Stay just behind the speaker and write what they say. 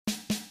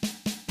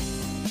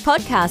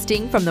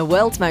Podcasting from the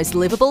world's most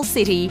livable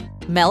city,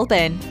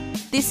 Melbourne.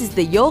 This is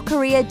the Your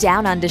Career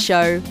Down Under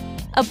Show,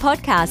 a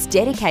podcast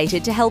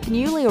dedicated to help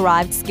newly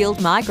arrived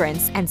skilled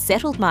migrants and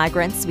settled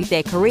migrants with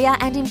their career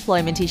and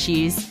employment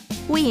issues.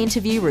 We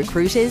interview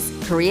recruiters,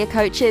 career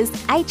coaches,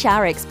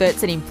 HR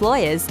experts and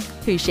employers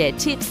who share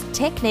tips,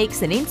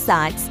 techniques and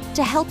insights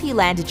to help you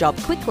land a job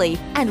quickly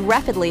and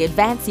rapidly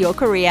advance your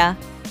career.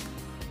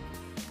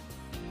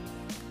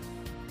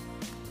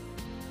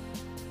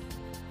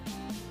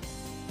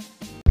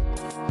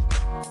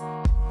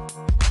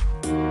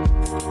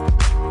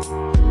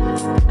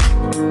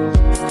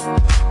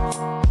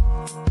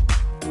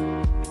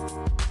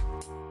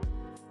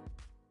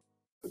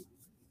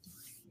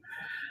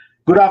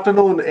 Good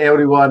afternoon,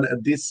 everyone.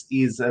 This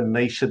is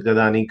Naishad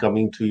Gadani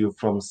coming to you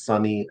from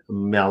sunny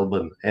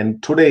Melbourne.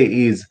 And today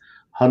is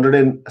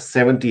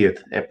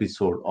 170th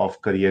episode of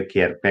Career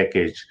Care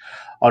Package,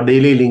 our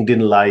daily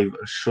LinkedIn Live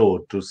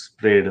show to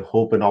spread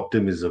hope and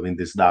optimism in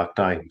these dark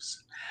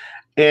times.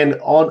 And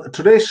on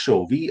today's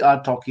show, we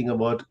are talking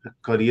about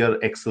career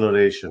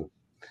acceleration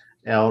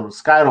or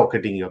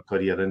skyrocketing your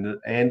career.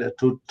 And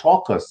to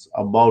talk us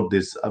about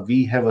this,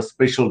 we have a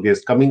special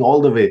guest coming all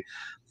the way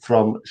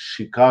from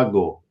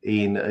Chicago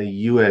in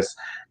US,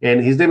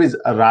 and his name is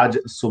Raj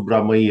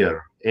Subramanian.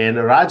 And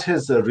Raj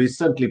has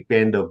recently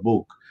penned a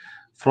book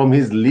from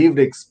his lived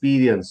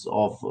experience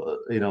of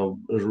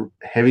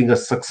having a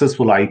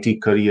successful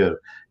IT career.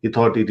 He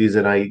thought it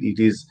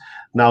is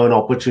now an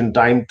opportune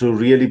time to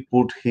really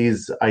put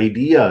his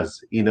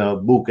ideas in a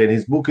book, and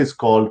his book is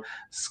called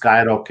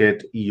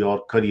Skyrocket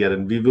Your Career,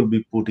 and we will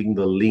be putting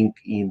the link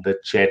in the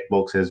chat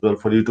box as well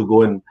for you to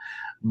go and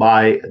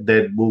buy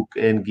that book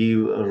and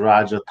give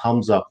Raj a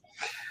thumbs up.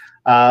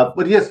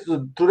 But yes,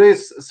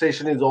 today's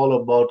session is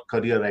all about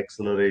career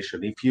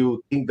acceleration. If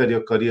you think that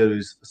your career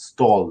is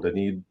stalled and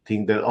you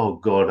think that, oh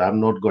God, I'm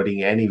not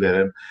getting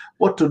anywhere, and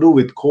what to do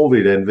with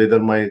COVID and whether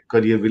my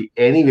career will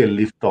anyway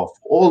lift off,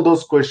 all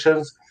those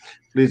questions,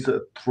 please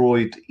throw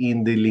it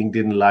in the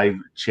LinkedIn Live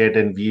chat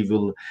and we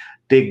will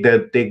take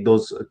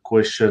those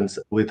questions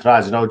with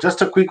Raj. Now,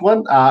 just a quick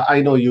one.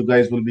 I know you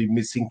guys will be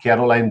missing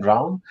Caroline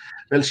Brown.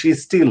 Well,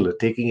 she's still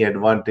taking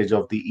advantage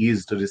of the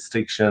eased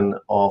restriction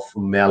of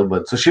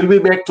Melbourne. So she'll be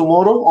back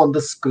tomorrow on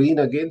the screen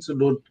again, so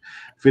don't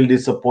feel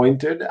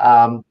disappointed.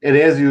 And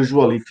as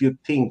usual, if you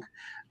think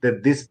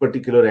that this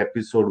particular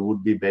episode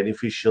would be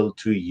beneficial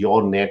to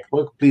your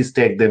network, please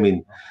tag them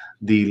in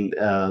the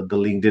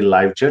LinkedIn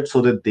Live chat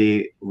so that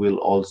they will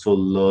also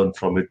learn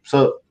from it.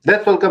 So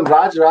let's welcome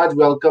Raj. Raj,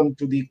 welcome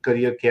to the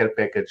Career Care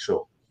Package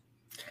show.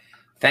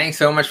 Thanks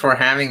so much for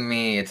having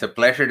me. It's a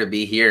pleasure to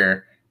be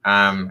here.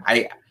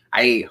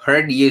 I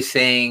heard you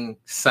saying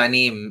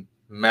sunny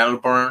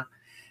Melbourne.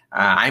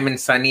 I'm in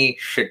sunny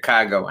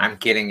Chicago. I'm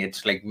kidding.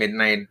 It's like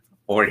midnight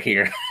over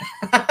here.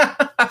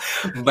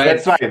 But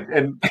that's right.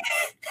 And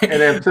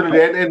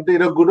absolutely. And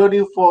good on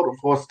you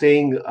for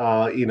staying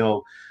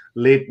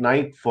late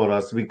night for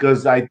us,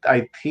 because I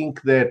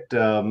think that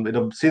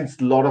since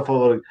a lot of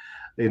our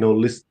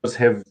listeners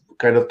have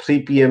kind of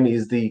 3 p.m.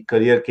 is the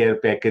Career Care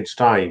Package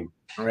time.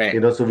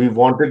 Right. So we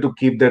wanted to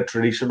keep that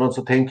tradition on.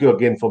 So thank you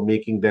again for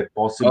making that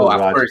possible. Oh, of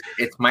Raj. course.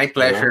 It's my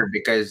pleasure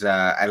because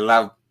I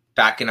love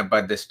talking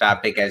about this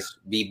topic, as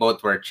we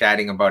both were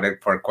chatting about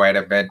it for quite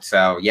a bit.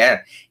 So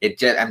yeah,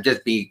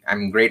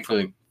 I'm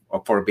grateful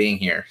for being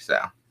here. So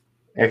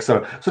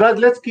excellent. So Raj,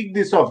 let's kick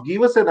this off.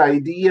 Give us an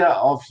idea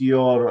of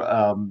your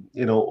of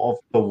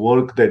the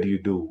work that you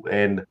do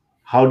and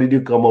how did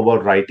you come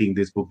about writing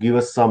this book? Give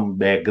us some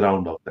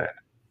background of that.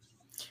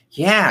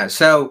 Yeah.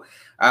 So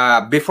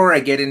before I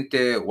get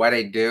into what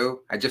I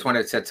do, I just want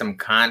to set some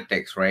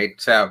context, right?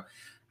 So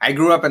I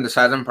grew up in the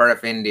southern part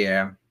of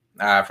India,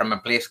 from a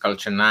place called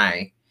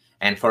Chennai.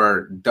 And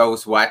for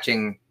those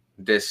watching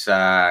this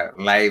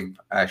live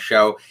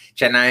show,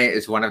 Chennai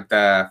is one of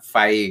the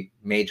 5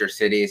 major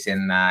cities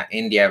in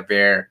India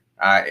where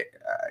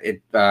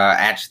it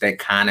adds the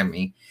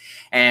economy.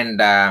 And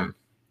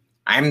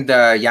I'm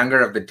the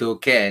younger of the 2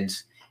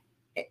 kids.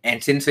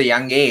 And since a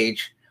young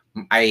age,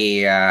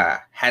 I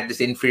had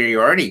this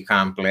inferiority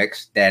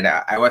complex that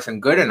I wasn't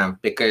good enough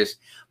because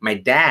my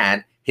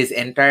dad, his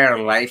entire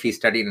life, he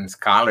studied in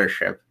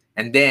scholarship.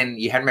 And then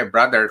you had my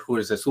brother, who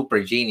is a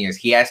super genius.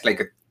 He has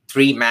like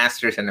 3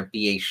 masters and a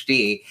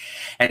PhD.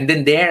 And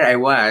then there I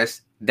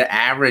was, the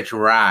average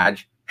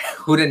Raj,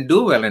 who didn't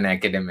do well in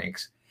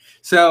academics.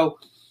 So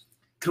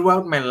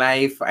throughout my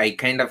life, I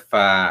kind of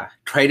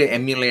try to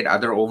emulate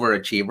other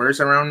overachievers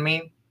around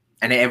me.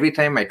 And every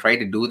time I tried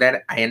to do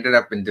that, I ended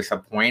up in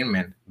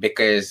disappointment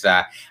because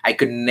I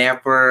could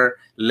never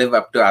live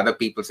up to other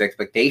people's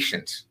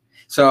expectations.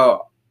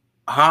 So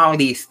all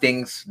these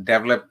things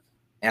develop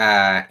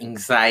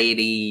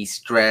anxiety,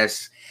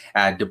 stress,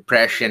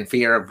 depression,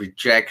 fear of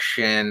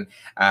rejection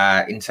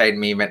inside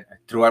me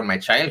throughout my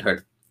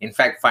childhood. In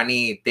fact,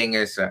 funny thing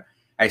is,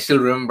 I still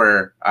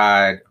remember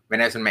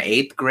when I was in my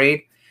 8th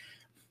grade,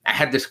 I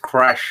had this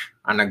crush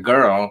on a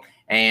girl,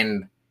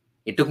 and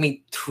it took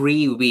me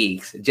 3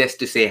 weeks just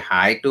to say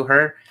hi to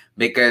her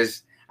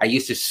because I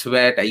used to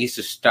sweat, I used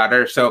to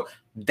stutter. So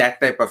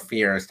that type of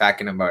fear I was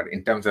talking about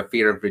in terms of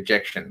fear of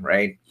rejection,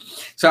 right?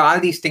 So all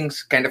these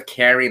things kind of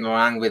carried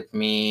along with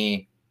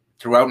me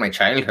throughout my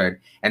childhood.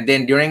 And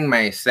then during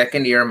my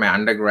second year of my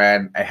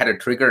undergrad, I had a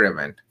trigger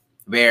event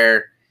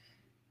where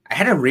I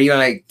had a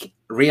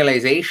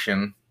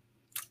realization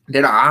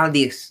that all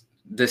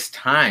this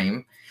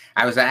time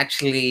I was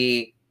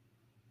actually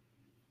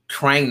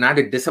trying not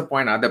to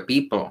disappoint other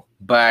people,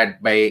 but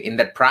in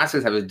that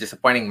process I was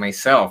disappointing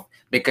myself,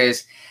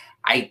 because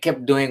I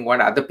kept doing what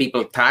other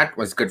people thought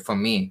was good for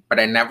me, but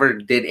I never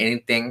did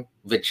anything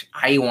which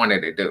I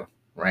wanted to do,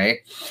 right?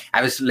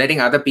 I was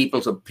letting other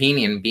people's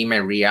opinion be my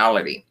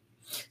reality.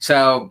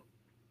 So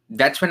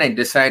that's when I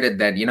decided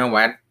that, you know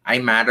what, I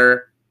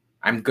matter,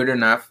 I'm good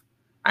enough,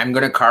 I'm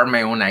going to carve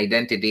my own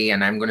identity,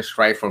 and I'm going to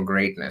strive for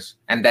greatness.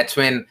 And that's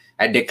when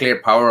I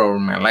declared power over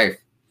my life.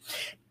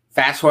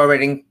 Fast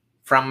forwarding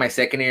from my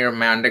second year of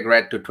my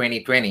undergrad to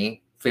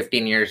 2020,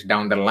 15 years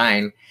down the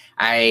line,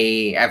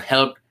 I have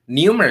helped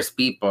numerous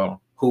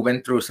people who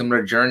went through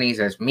similar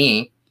journeys as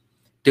me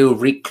to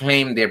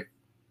reclaim their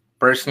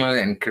personal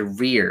and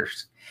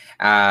careers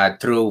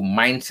through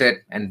mindset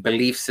and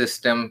belief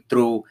system,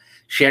 through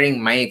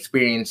sharing my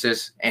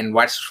experiences and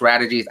what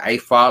strategies I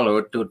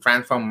followed to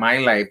transform my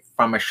life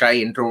from a shy,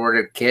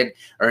 introverted kid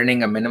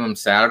earning a minimum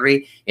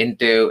salary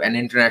into an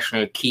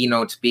international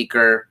keynote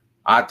speaker,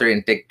 author,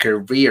 and tech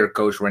career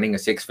coach running a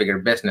six-figure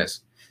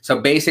business.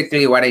 So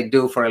basically what I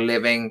do for a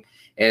living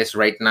is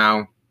right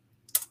now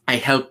I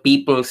help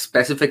people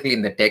specifically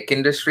in the tech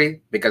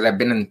industry, because I've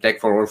been in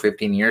tech for over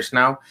 15 years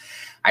now.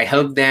 I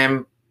help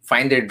them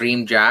find their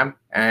dream job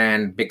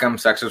and become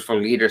successful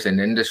leaders in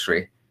the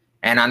industry.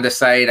 And on the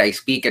side, I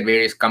speak at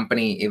various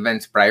company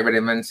events, private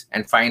events,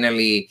 and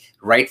finally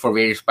write for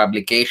various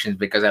publications,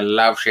 because I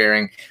love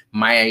sharing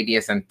my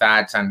ideas and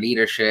thoughts on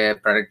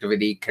leadership,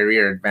 productivity,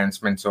 career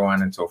advancement, so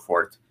on and so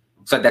forth.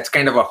 So that's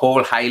kind of a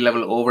whole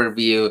high-level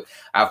overview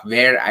of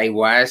where I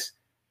was,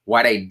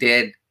 what I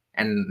did,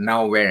 and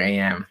now where I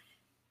am.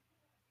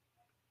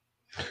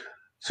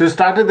 So you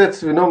started, that's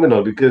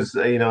phenomenal, because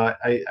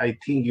I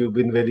think you've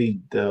been very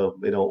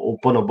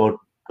open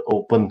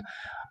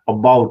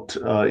about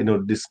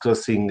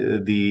discussing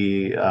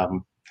the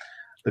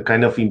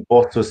kind of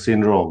imposter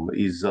syndrome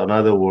is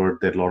another word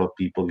that a lot of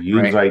people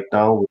use right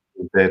now,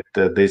 that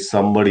there's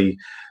somebody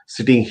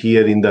sitting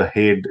here in the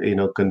head,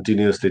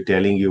 continuously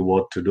telling you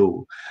what to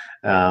do.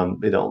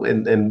 And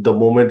the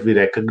moment we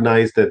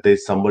recognize that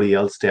there's somebody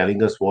else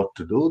telling us what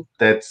to do,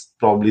 that's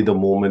probably the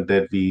moment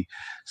that we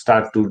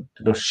start to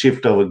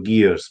shift our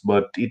gears.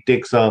 But it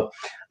takes a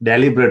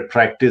deliberate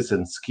practice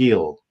and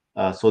skill,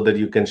 so that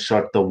you can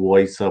shut the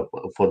voice up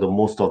for the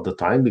most of the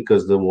time,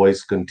 because the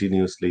voice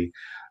continuously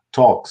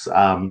talks.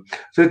 So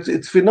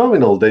it's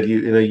phenomenal that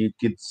you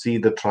could see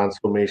the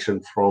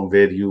transformation from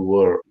where you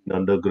were in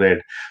undergrad.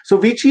 So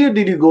which year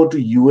did you go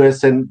to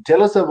US, and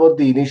tell us about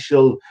the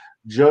initial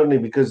journey?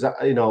 Because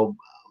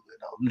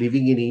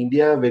living in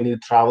India, when you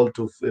travel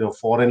to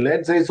foreign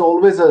lands, there's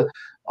always a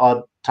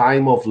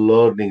time of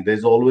learning.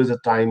 There's always a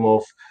time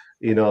of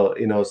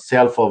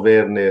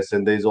self-awareness,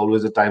 and there's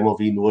always a time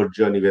of inward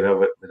journey,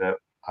 whether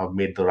I've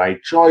made the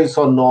right choice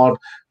or not,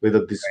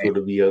 whether this is going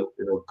to be a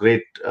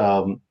great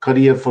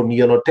career for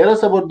me or not. Tell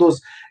us about those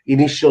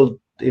initial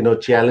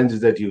challenges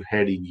that you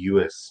had in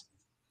US.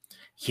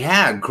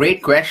 Yeah,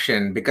 great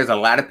question, because a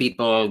lot of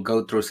people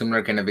go through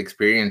similar kind of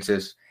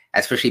experiences,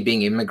 especially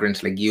being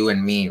immigrants like you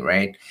and me,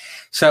 right?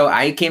 So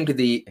I came to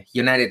the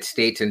United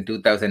States in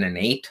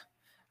 2008.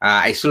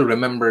 I still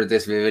remember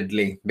this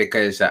vividly,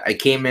 because I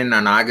came in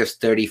on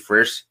August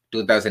 31st,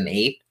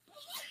 2008.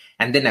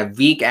 And then a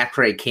week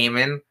after I came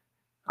in,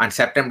 on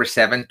September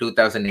 7th,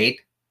 2008,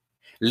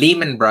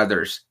 Lehman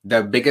Brothers,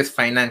 the biggest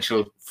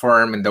financial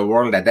firm in the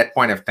world at that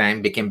point of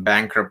time, became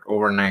bankrupt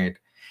overnight.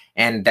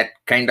 And that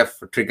kind of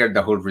triggered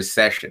the whole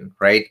recession,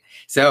 right?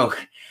 So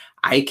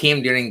I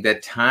came during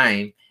that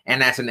time.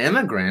 And as an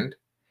immigrant,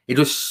 it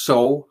was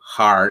so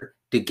hard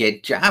to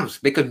get jobs,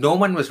 because no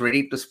one was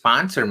ready to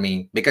sponsor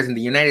me. Because in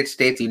the United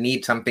States, you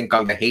need something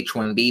called the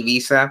H-1B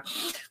visa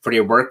for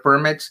your work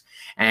permits.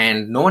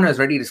 And no one was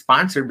ready to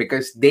sponsor,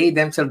 because they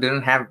themselves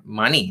didn't have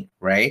money,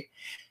 right?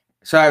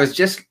 So I was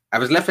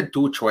left with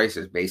two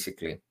choices,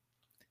 basically.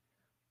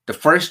 The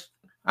first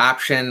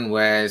option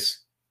was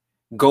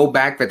go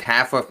back with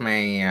half of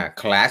my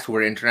class who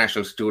were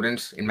international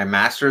students in my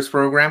master's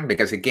program,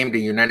 because I came to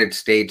the United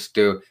States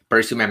to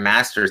pursue my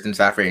master's in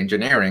software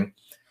engineering.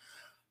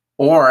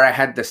 Or I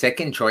had the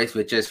second choice,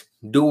 which is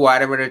do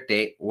whatever it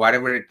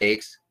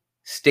takes,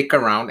 stick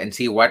around and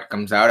see what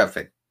comes out of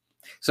it.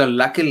 So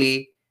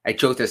luckily, I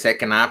chose the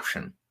second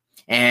option.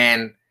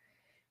 And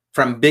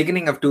from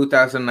beginning of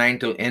 2009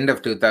 till end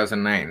of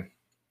 2009,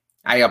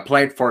 I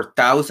applied for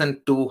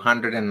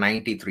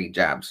 1,293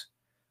 jobs.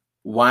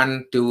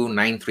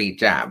 1,293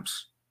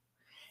 jobs.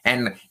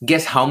 And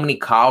guess how many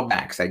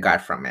callbacks I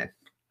got from it?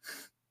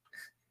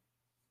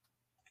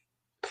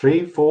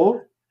 3,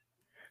 4?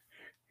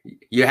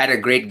 You had a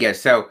great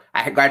guess. So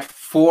I got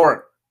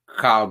 4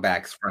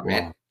 callbacks from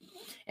it.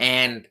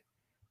 And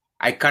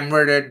I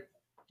converted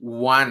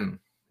 1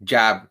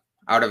 job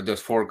out of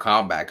those 4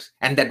 callbacks.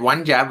 And that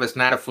one job was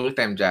not a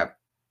full-time job,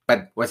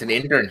 but was an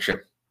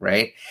internship,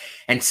 right?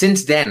 And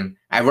since then,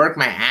 I worked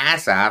my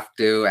ass off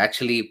to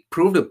actually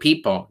prove to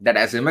people that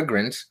as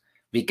immigrants,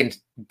 we can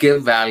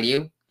give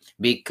value.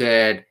 We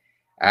could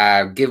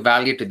give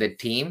value to the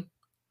team,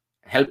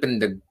 help in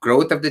the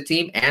growth of the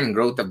team and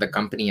growth of the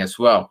company as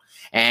well.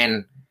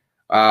 And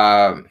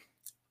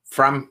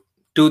from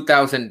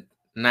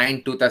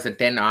 2009,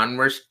 2010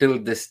 onwards till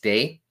this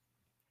day,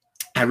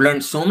 I've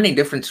learned so many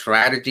different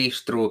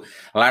strategies through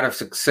a lot of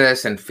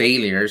success and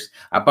failures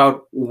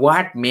about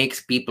what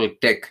makes people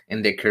tick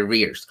in their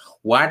careers,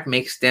 what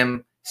makes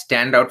them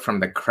stand out from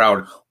the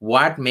crowd,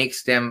 what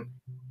makes them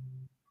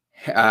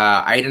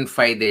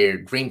identify their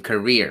dream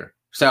career.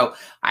 So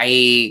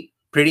I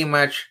pretty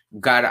much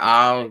got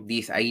all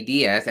these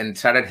ideas and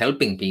started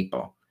helping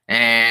people.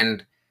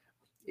 And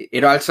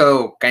it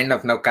also kind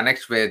of now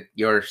connects with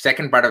your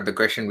second part of the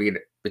question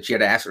which you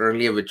had asked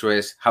earlier, which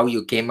was how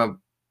you came up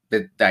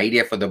with the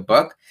idea for the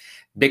book.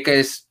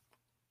 Because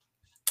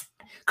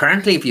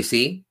currently, if you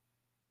see,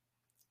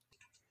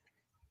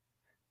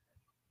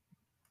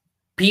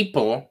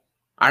 people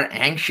are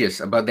anxious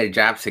about their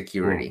job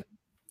security.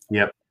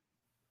 Yep.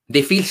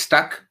 They feel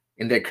stuck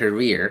in their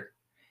career.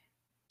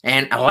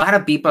 And a lot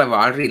of people have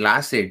already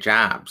lost their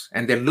jobs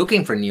and they're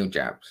looking for new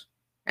jobs.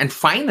 And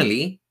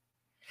finally,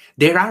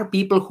 there are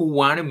people who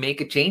want to make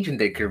a change in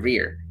their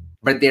career,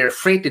 but they're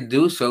afraid to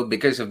do so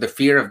because of the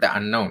fear of the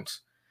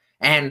unknowns.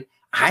 And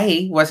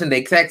I was in the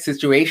exact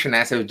situation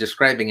as I was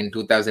describing in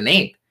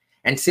 2008.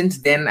 And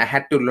since then, I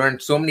had to learn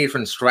so many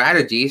different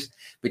strategies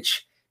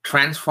which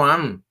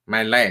transformed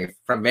my life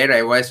from where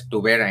I was to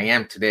where I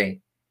am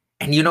today.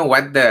 And you know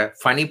what the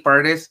funny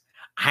part is?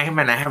 I'm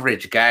an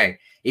average guy.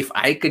 If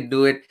I could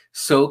do it,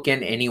 so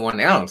can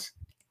anyone else.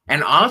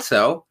 And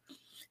also,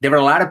 there were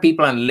a lot of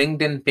people on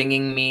LinkedIn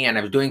pinging me, and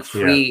I was doing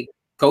free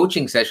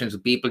coaching sessions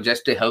with people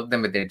just to help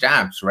them with their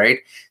jobs, right?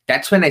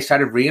 That's when I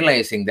started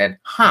realizing that,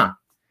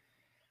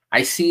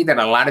 I see that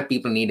a lot of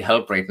people need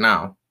help right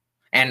now.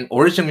 And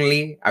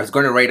originally, I was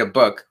going to write a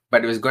book,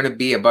 but it was going to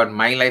be about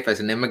my life as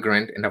an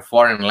immigrant in a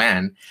foreign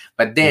land.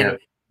 But then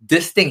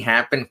this thing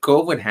happened,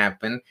 COVID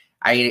happened.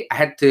 I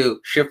had to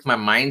shift my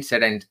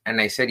mindset,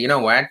 and I said, you know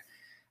what?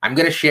 I'm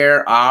going to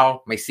share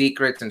all my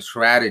secrets and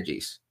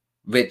strategies,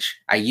 which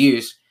I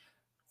use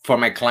for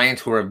my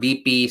clients who are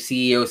VP,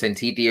 CEOs, and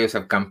CTOs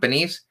of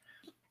companies.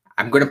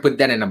 I'm going to put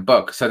that in a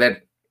book so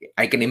that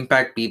I can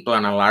impact people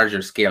on a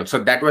larger scale. So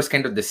that was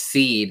kind of the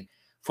seed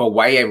for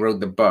why I wrote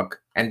the book.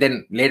 And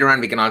then later on,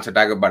 we can also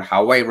talk about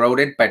how I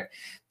wrote it. But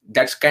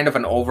that's kind of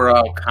an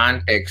overall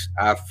context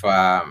of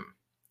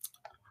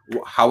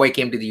how I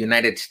came to the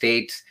United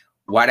States,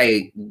 what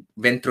I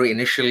went through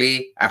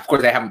initially. Of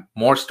course, I have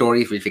more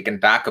stories which we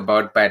can talk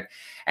about,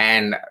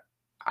 and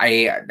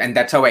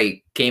that's how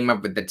I came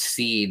up with that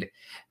seed.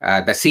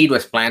 The seed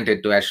was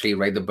planted to actually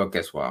write the book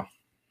as well.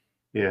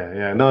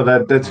 Yeah. No,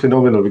 that's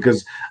phenomenal,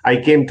 because I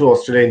came to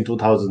Australia in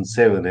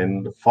 2007,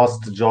 and the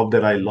first job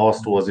that I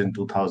lost was in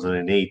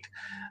 2008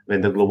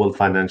 when the global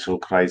financial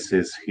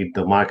crisis hit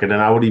the market.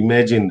 And I would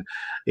imagine,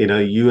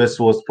 US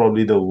was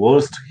probably the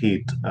worst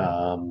hit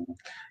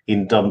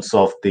in terms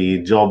of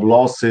the job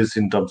losses,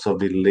 in terms of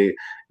the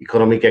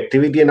economic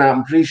activity. And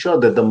I'm pretty sure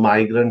that the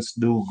migrants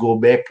do go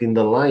back in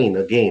the line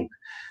again,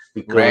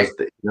 because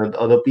Right.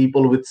 other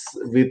people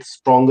with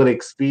stronger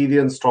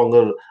experience,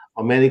 stronger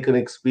American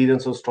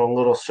experience, or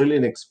stronger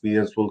Australian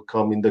experience will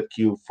come in the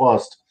queue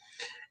first.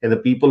 And the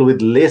people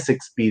with less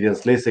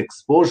experience, less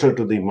exposure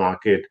to the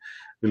market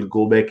will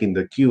go back in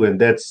the queue. And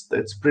that's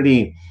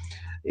pretty,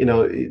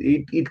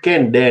 it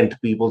can dent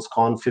people's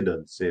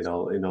confidence,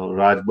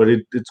 Raj. But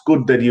it's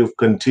good that you've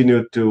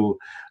continued to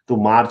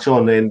march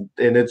on, and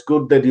it's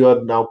good that you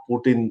are now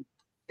putting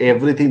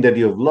everything that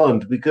you've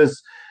learned,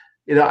 because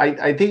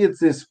I think it's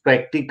this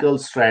practical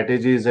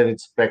strategies and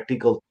it's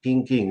practical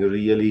thinking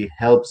really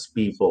helps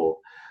people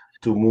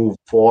to move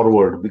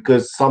forward,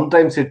 because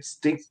sometimes it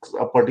sticks,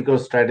 a particular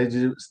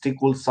strategy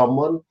stick with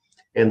someone,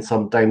 and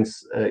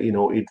sometimes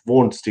it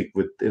won't stick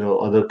with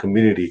other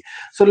community.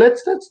 So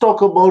let's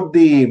talk about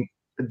the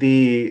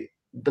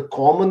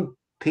common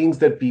things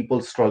that people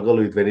struggle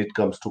with when it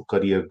comes to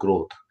career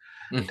growth.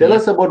 Tell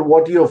us about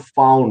what you have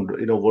found,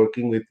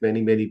 working with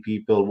many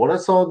people. What are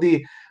some of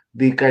the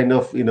kind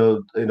of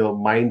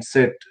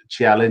mindset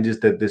challenges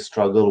that they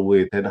struggle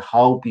with, and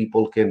how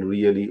people can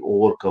really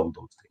overcome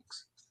those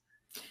things?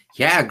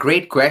 Yeah,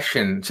 great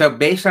question. So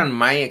based on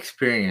my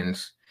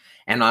experience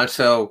and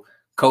also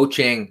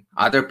coaching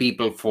other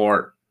people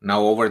for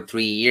now over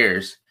 3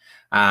 years,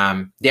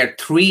 there are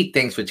 3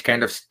 things which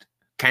kind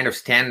of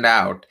stand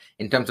out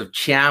in terms of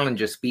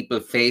challenges people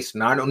face,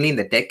 not only in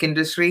the tech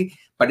industry,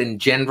 but in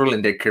general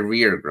in their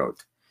career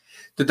growth.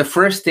 So the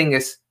first thing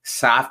is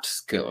soft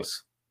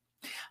skills.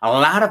 A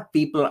lot of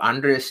people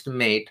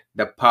underestimate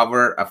the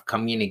power of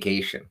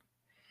communication.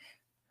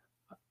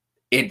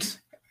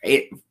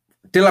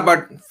 Till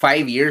about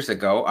 5 years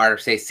ago, or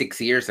say 6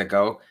 years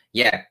ago,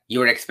 you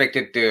were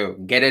expected to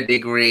get a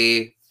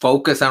degree,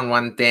 focus on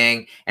one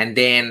thing, and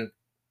then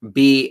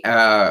be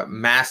a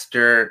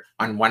master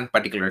on one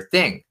particular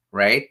thing,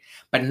 right?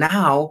 But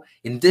now,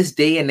 in this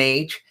day and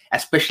age,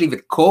 especially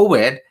with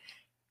COVID,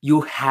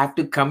 you have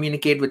to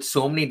communicate with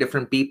so many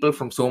different people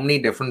from so many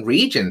different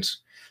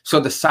regions. So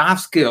the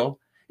soft skill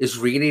is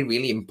really,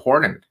 really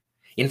important.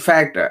 In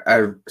fact,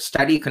 a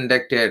study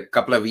conducted a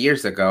couple of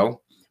years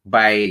ago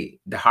by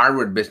the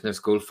Harvard Business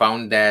School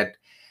found that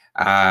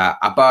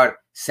about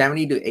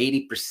 70 to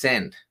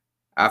 80%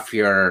 of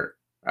your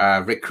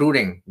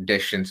recruiting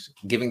decisions,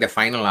 giving the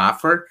final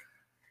offer,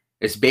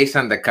 is based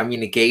on the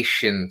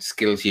communication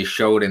skills you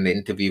showed in the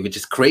interview, which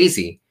is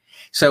crazy.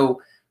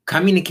 So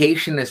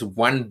communication is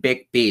one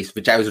big piece,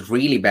 which I was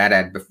really bad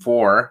at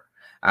before,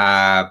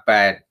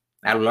 but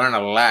I've learned a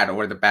lot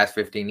over the past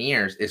 15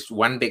 years. Is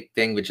one big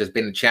thing which has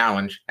been a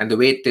challenge. And the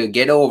way to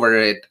get over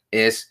it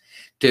is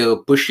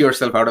to push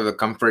yourself out of the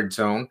comfort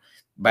zone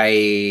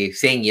by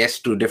saying yes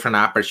to different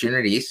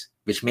opportunities,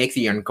 which makes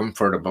you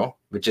uncomfortable,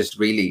 which is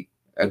really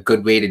a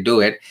good way to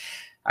do it.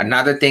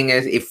 Another thing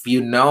is, if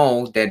you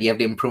know that you have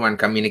to improve on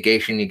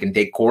communication, you can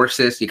take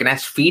courses, you can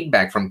ask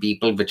feedback from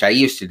people, which I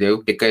used to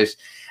do, because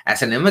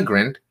as an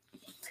immigrant,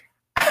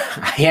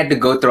 I had to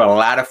go through a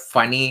lot of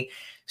funny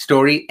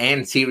story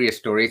and serious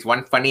stories.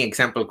 One funny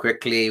example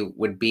quickly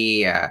would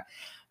be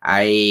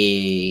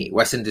I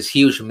was in this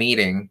huge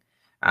meeting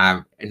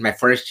in my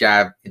first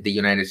job in the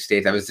United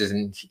States. I was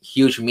in a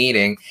huge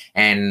meeting,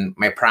 and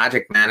my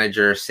project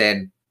manager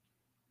said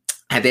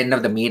at the end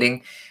of the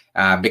meeting,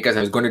 because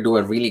I was going to do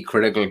a really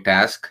critical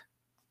task,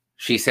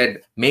 she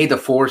said, "May the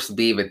force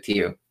be with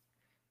you."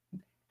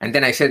 And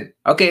then I said,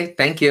 "Okay,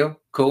 thank you,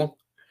 cool."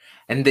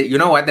 And you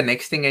know what? The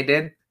next thing I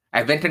did,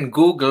 I went and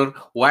Googled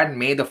what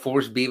 "May the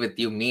force be with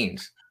you"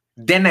 means.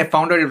 Then I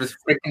found out it was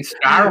freaking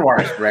Star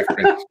Wars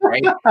reference,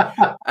 right?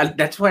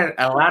 That's why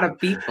a lot of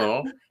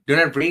people do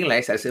not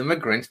realize, as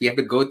immigrants, we have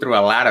to go through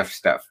a lot of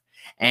stuff.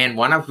 And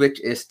one of which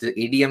is the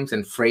idioms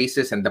and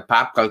phrases and the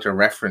pop culture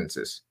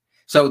references.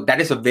 So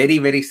that is a very,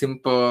 very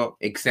simple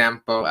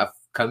example of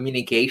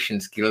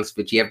communication skills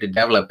which you have to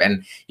develop.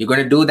 And you're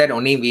going to do that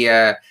only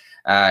via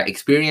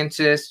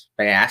experiences,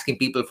 by asking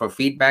people for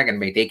feedback, and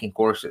by taking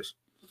courses.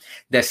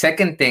 The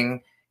second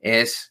thing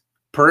is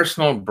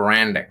personal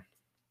branding.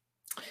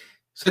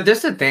 So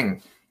this is the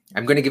thing.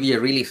 I'm going to give you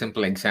a really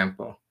simple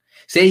example.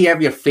 Say you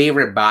have your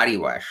favorite body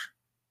wash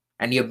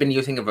and you've been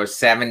using it for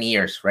 7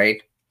 years,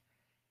 right?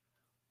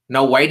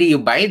 Now, why do you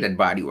buy that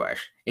body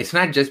wash? It's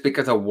not just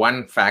because of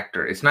one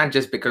factor. It's not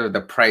just because of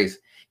the price.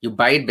 You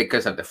buy it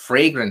because of the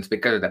fragrance,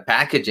 because of the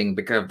packaging,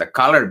 because of the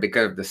color,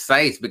 because of the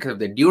size, because of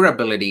the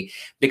durability,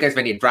 because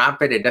when you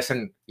drop it, it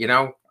doesn't,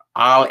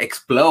 all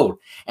explode.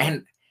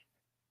 And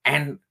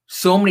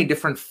so many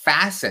different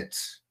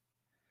facets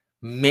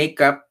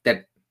make up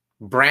that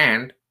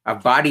brand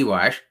of body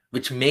wash,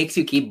 which makes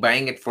you keep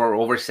buying it for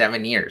over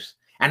 7 years.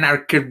 And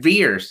our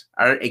careers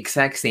are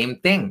exact same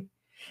thing.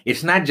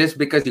 It's not just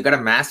because you got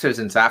a master's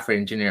in software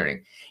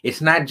engineering.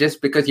 It's not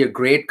just because you're a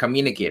great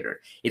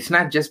communicator. It's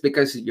not just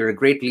because you're a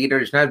great leader.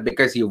 It's not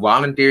because you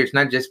volunteer. It's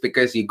not just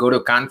because you go to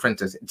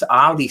conferences. It's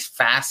all these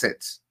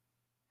facets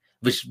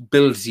which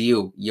builds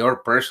your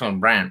personal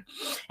brand.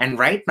 And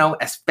right now,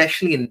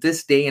 especially in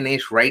this day and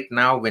age, right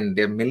now, when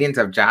there are millions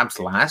of jobs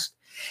lost,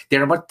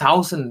 there are about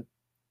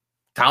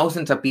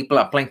thousands of people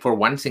applying for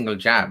one single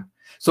job.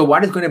 So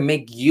what is going to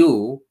make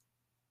you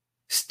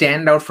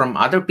stand out from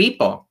other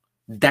people?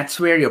 That's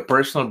where your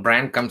personal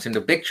brand comes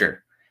into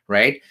picture,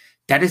 right?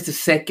 That is the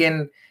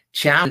second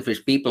challenge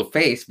which people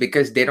face,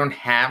 because they don't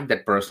have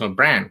that personal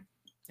brand.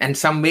 And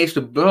some ways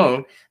to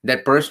build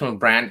that personal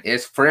brand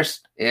is,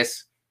 first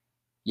is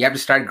you have to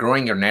start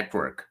growing your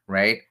network,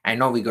 right? I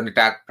know we're going to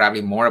talk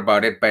probably more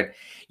about it, but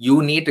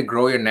you need to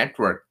grow your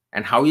network.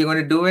 And how are you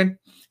going to do it?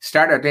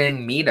 Start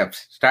attending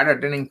meetups, start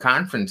attending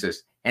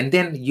conferences, and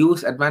then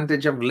use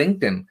advantage of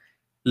LinkedIn.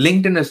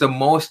 LinkedIn is the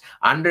most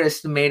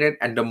underestimated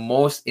and the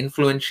most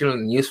influential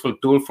and useful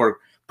tool for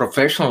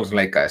professionals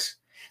like us.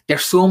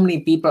 There's so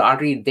many people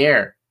already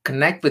there.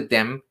 Connect with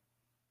them,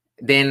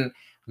 then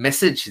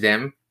message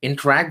them,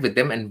 interact with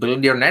them, and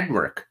build your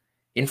network.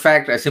 In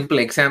fact, a simple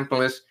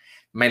example is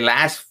my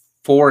last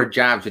 4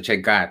 jobs which I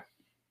got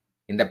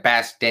in the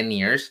past 10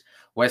 years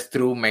was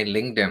through my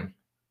LinkedIn,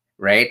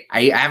 right?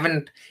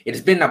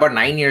 It's been about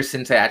 9 years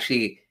since I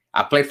actually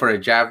applied for a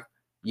job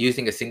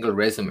using a single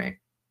resume.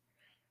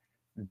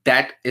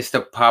 That is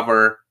the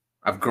power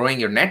of growing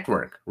your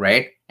network,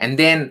 right? And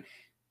then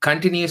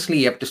continuously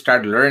you have to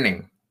start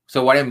learning.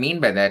 So what I mean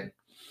by that,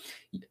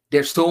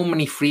 there's so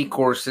many free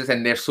courses,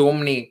 and there's so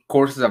many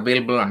courses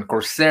available on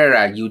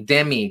Coursera,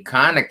 Udemy,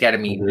 Khan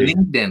Academy,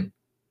 LinkedIn,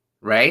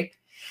 right?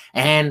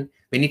 And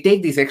when you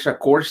take these extra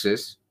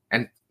courses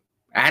and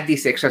add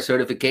these extra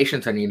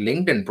certifications on your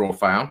LinkedIn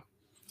profile,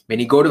 when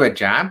you go to a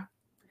job,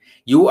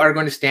 you are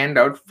going to stand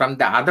out from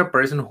the other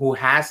person who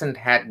hasn't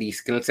had the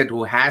skill set,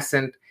 who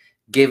hasn't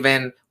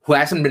been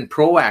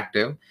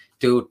proactive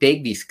to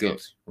take these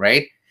skills,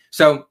 right?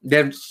 So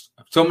there's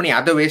so many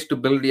other ways to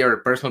build your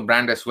personal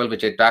brand as well,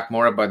 which I talk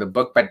more about the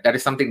book, but that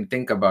is something to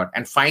think about.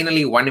 And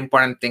finally, one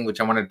important thing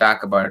which I want to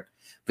talk about,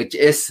 which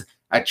is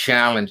a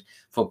challenge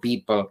for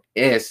people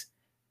is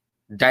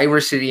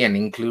diversity and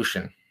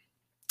inclusion.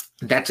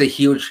 That's a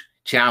huge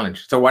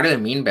challenge. So what do I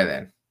mean by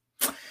that?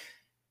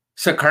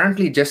 So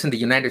currently, just in the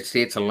United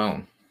States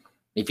alone,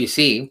 if you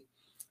see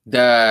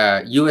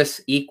the U.S.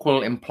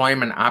 Equal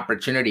Employment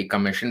Opportunity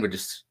Commission, which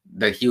is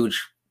the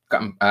huge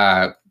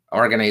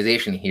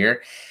organization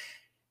here,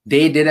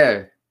 they did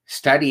a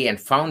study and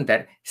found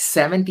that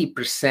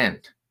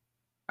 70%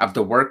 of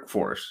the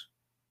workforce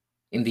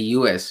in the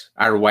U.S.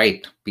 are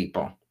white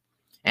people,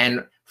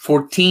 and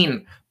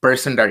 14%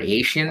 are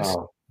Asians,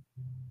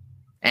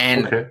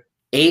 and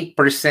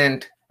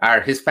 8%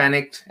 are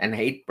Hispanics, and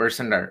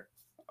 8%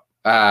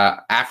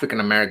 are African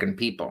American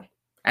people.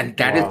 And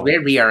that is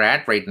where we are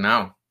at right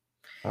now.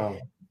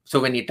 So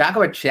when you talk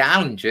about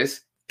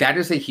challenges, that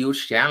is a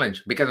huge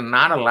challenge, because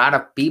not a lot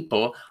of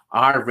people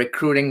are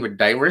recruiting with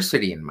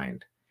diversity in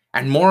mind.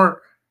 And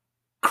more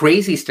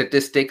crazy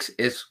statistics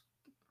is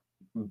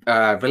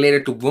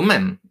related to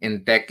women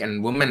in tech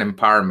and women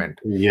empowerment.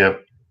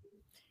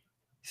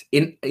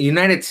 In the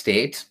United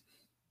States,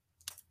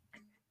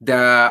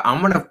 the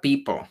amount of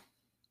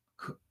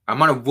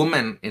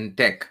women in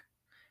tech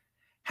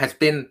has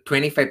been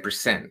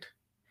 25%,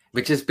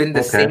 which has been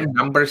the same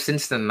number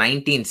since the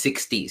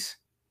 1960s.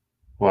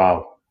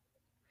 Wow.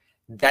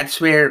 That's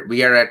where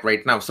we are at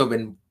right now. So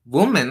when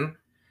women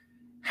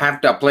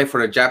have to apply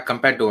for a job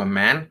compared to a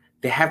man,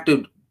 they have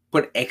to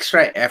put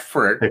extra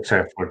effort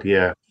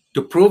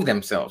to prove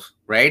themselves,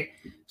 right?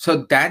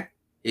 So that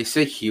is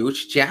a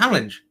huge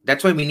challenge.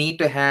 That's why we need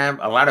to have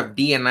a lot of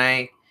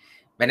D&I.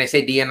 When I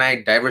say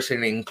D&I, diversity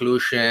and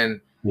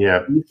inclusion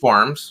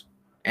reforms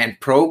and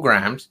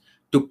programs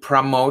to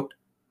promote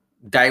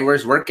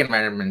diverse work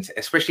environments,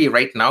 especially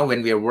right now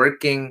when we are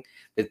working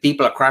with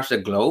people across the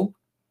globe.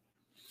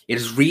 It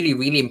is really,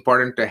 really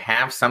important to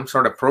have some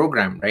sort of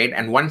program, right?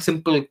 And one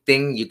simple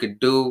thing you could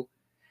do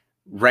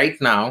right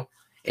now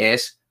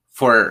is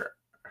for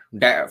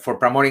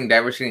promoting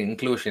diversity and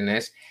inclusion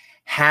is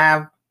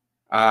have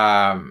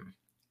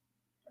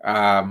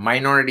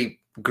minority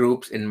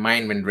groups in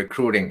mind when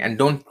recruiting, and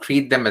don't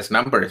treat them as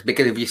numbers.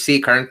 Because if you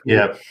see currently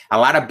a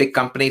lot of big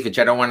companies, which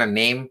I don't want to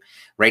name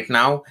right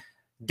now,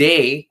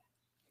 they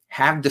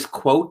have this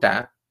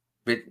quota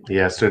with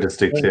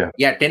statistics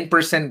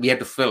 10% we have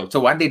to fill. So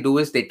what they do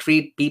is they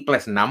treat people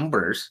as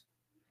numbers,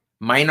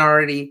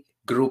 minority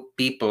group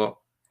people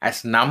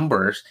as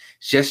numbers,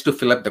 just to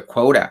fill up the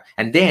quota.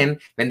 And then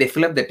when they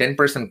fill up the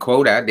 10%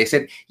 quota, they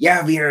said,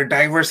 yeah, we are a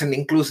diverse and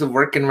inclusive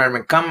work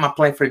environment, come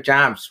apply for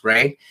jobs,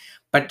 right?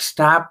 But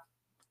stop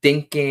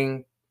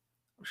thinking.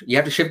 You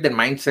have to shift the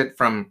mindset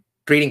from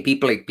treating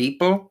people like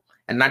people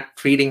and not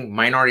treating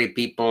minority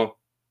people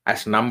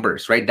as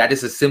numbers, right? That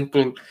is a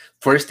simple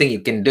first thing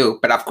you can do.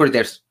 But of course,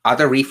 there's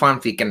other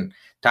reforms we can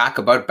talk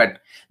about. But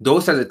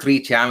those are the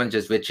three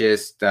challenges, which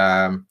is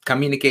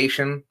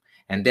communication,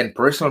 and then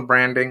personal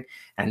branding,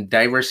 and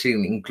diversity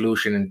and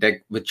inclusion in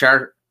tech, which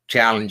are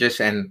challenges.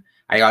 And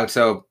I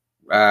also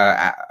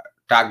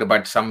talked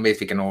about some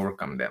ways we can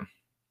overcome them.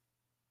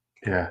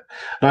 Yeah,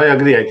 no, I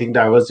agree. I think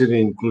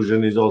diversity and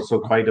inclusion is also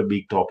quite a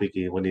big topic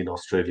even in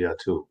Australia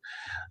too.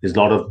 There's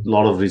a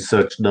lot of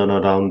research done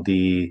around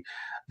the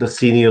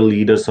senior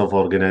leaders of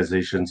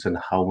organizations and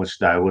how much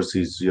diverse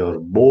is your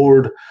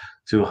board,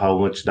 to how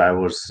much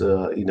diverse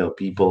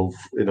people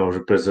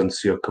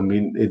represents your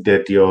community,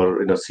 that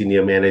your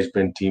senior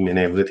management team and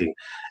everything.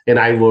 And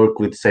I work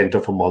with Center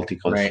for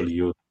Multicultural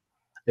Youth,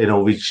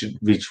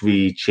 which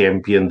we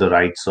champion the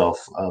rights of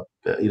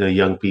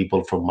young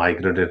people from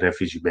migrant and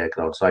refugee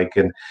backgrounds. So I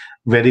can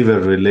very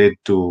well relate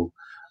to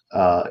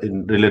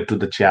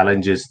the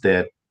challenges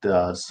that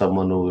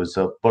someone who is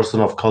a person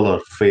of color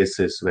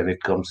faces when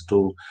it comes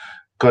to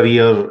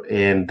career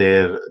and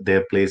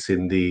their place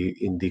in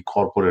the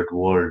corporate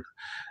world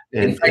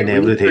and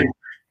everything.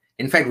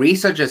 In fact,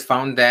 research has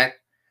found that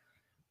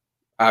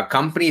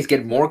companies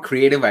get more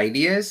creative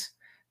ideas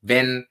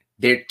when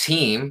their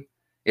team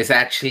is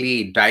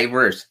actually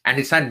diverse. And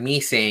it's not me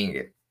saying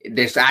it.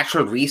 There's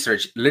actual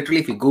research.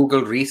 Literally, if you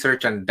Google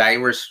research on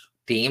diverse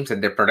teams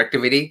and their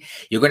productivity,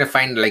 you're going to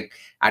find like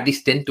at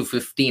least 10 to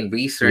 15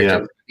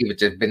 research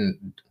which has been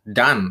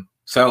done.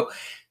 So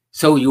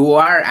you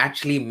are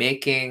actually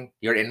making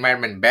your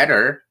environment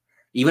better,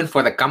 even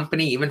for the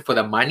company, even for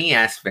the money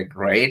aspect,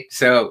 right?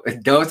 So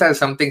those are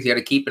some things you have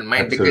to keep in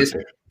mind. Absolutely.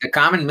 Because the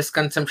common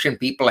misconception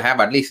people have,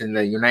 at least in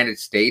the United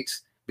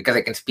States, because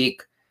I can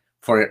speak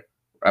for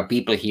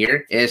people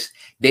here, is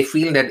they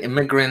feel that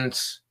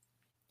immigrants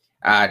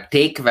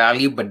take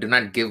value but do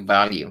not give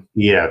value.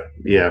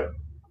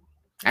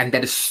 And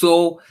that is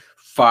so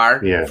far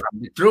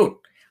from the truth,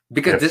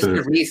 because Absolutely. This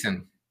is the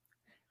reason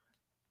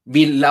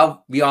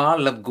we all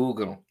love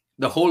Google.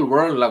 The whole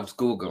world loves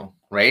Google,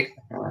 right?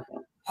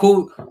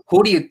 Who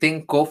do you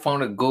think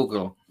co-founded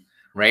Google,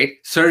 right?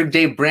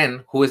 Sergey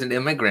Brin, who is an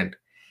immigrant.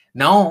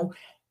 Now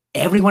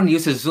everyone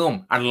uses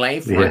Zoom. Our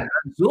life runs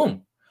on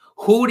Zoom.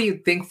 Who do you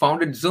think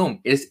founded Zoom?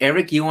 It is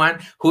Eric Yuan,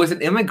 who is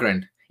an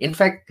immigrant. In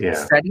fact,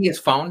 study has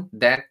found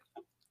that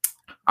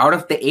out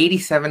of the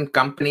 87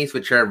 companies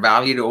which are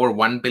valued over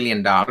 $1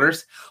 billion,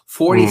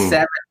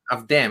 47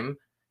 of them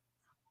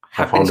Are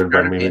have been founded by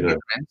started by immigrants.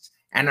 immigrants,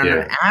 and on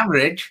Yeah. an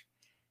average,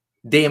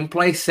 they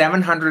employ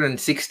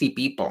 760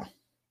 people.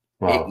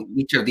 Wow.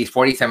 Each of these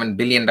 $47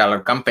 billion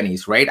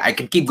companies, right? I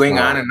can keep going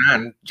on Wow. and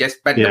on.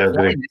 But the Yeah, point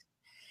great. is,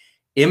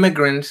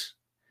 immigrants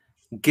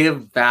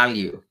give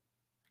value.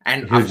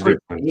 And of Huge course,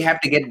 difference. they have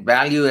to get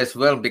value as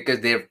well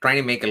because they're trying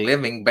to make a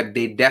living, but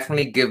they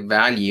definitely give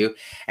value.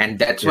 And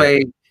that's Yeah.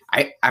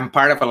 why I'm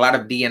part of a lot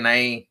of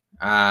D&I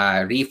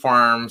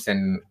reforms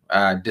and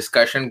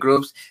discussion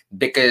groups,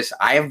 because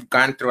I've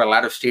gone through a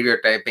lot of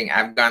stereotyping.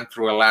 I've gone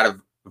through a lot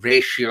of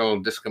racial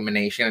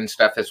discrimination and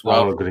stuff as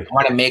well. I'll agree. I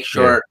want to make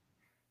sure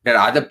that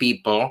other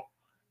people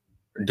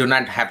do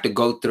not have to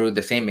go through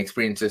the same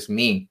experience as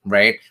me,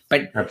 right?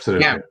 But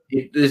Absolutely. yeah,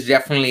 it is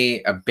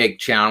definitely a big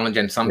challenge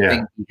and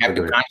something we have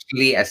to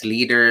constantly, as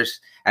leaders,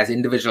 as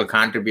individual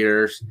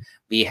contributors,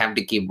 we have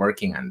to keep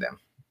working on them.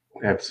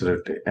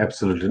 Absolutely,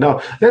 absolutely.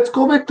 Now let's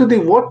go back to the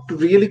what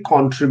really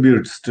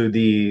contributes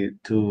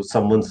to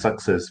someone's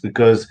success,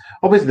 because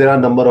obviously there are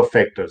a number of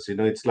factors.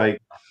 It's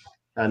like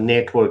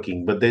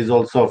networking, but there's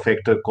also a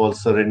factor called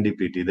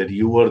serendipity, that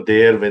you were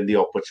there when the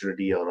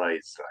opportunity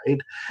arose,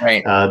 right?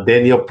 Right.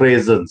 Then your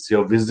presence,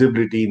 your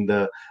visibility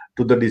to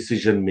the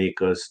decision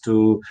makers,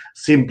 to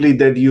simply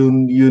that you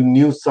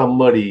knew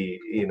somebody,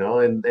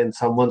 and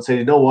someone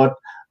said, what,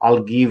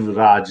 I'll give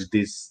Raj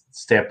this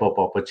step up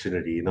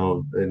opportunity,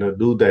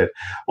 do that.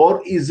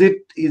 Or is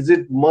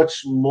it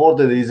much more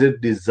than, is it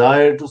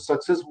desire to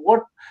success?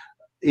 What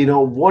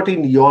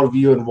in your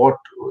view, and what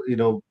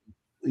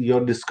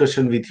your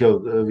discussion with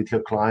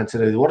your clients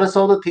and everything, what are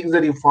some of the things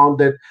that you found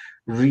that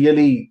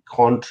really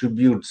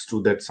contributes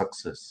to that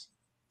success?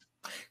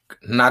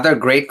 Another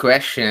great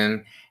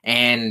question.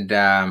 And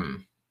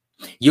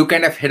you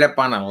kind of hit up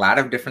on a lot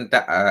of different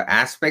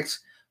aspects.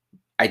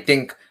 I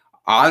think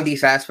all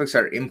these aspects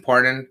are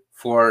important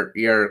for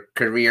your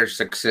career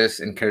success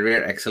and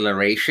career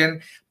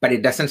acceleration, but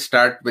it doesn't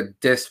start with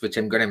this, which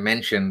I'm going to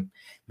mention,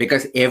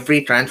 because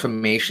every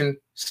transformation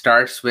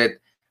starts with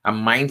a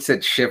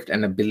mindset shift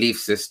and a belief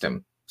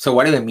system. So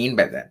what do I mean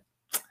by that?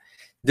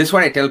 This is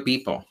what I tell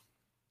people.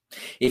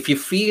 If you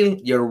feel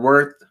you're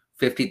worth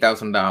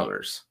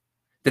 $50,000,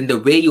 then the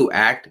way you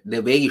act,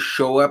 the way you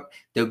show up,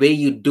 the way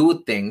you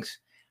do things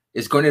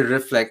is going to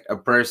reflect a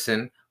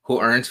person who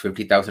earns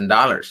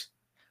 $50,000.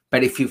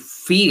 But if you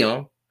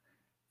feel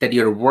that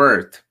you're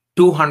worth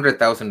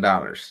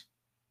 $200,000,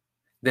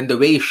 then the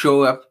way you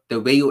show up, the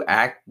way you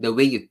act, the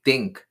way you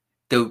think,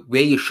 the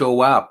way you show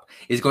up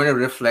is going to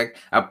reflect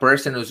a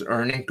person who's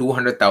earning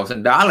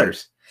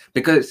 $200,000,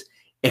 because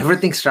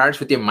everything starts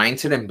with your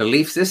mindset and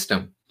belief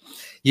system.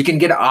 You can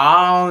get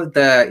all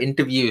the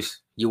interviews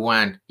you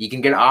want. You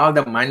can get all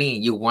the money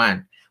you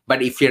want.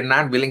 But if you're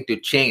not willing to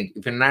change,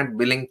 if you're not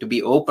willing to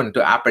be open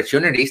to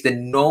opportunities,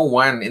 then no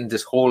one in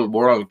this whole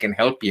world can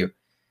help you.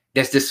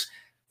 There's this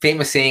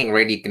famous saying,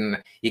 right? You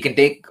can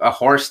take a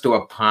horse to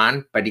a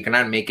pond, but you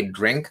cannot make it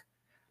drink.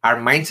 Our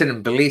mindset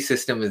and belief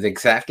system is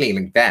exactly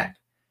like that.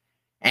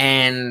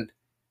 And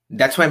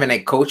that's why when I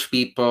coach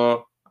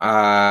people,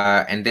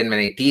 and then when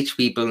I teach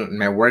people in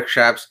my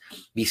workshops,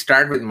 we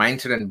start with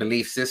mindset and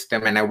belief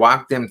system, and I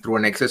walk them through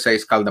an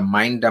exercise called the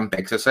mind dump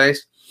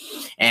exercise.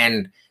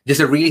 And this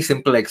is a really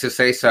simple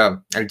exercise.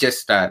 So I'll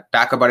just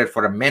talk about it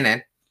for a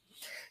minute.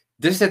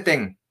 This is the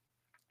thing.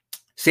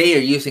 Say you're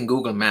using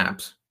Google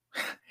Maps,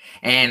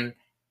 and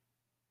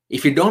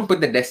if you don't put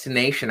the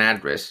destination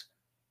address,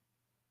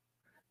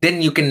 then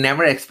you can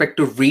never expect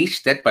to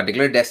reach that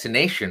particular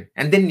destination.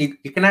 And then you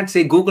cannot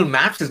say Google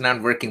Maps is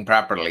not working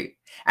properly.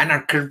 And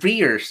our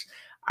careers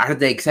are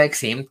the exact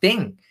same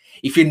thing.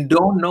 If you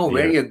don't know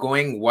where you're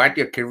going, what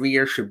your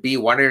career should be,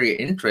 what are your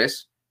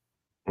interests,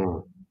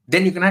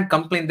 then you cannot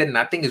complain that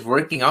nothing is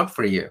working out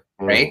for you,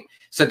 right?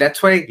 So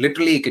that's why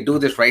literally you could do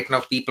this right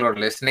now. People are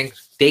listening.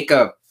 Take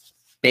a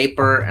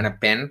paper and a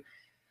pen,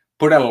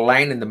 put a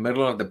line in the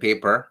middle of the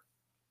paper.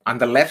 On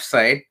the left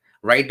side,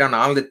 write down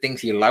all the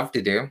things you love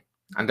to do.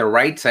 On the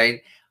right side,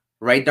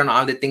 write down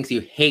all the things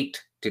you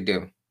hate to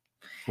do.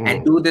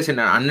 And do this in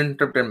an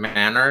uninterrupted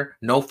manner.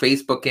 No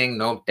Facebooking,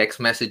 no text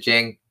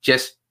messaging.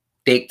 Just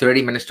take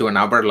 30 minutes to an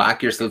hour,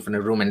 lock yourself in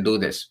a room and do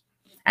this.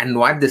 And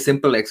what the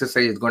simple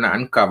exercise is going to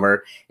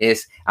uncover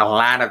is a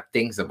lot of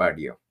things about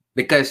you.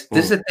 Because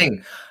this is the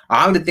thing.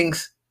 All the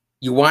things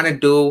you want to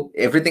do,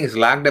 everything is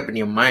locked up in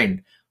your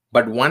mind.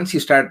 But once you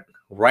start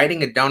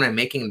writing it down and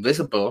making it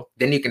visible,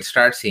 then you can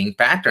start seeing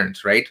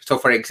patterns, right? So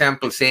for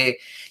example, say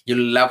you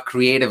love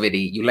creativity,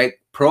 you like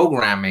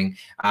programming,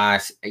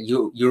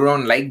 you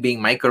don't like being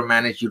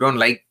micromanaged, you don't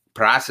like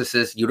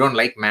processes, you don't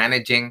like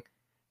managing,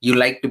 you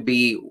like to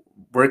be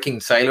working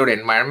siloed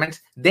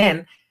environments,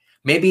 then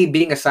maybe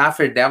being a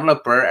software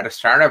developer at a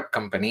startup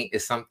company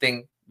is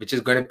something which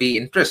is going to be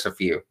interest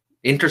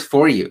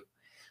for you.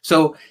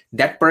 So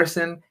that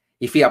person,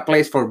 if he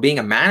applies for being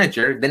a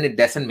manager, then it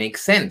doesn't make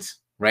sense,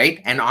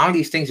 right? And all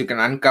these things you can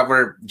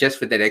uncover just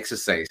with that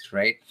exercise,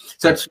 right?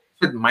 So it's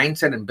with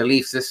mindset and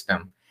belief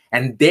system.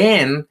 And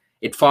then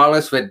it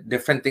follows with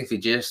different things we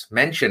just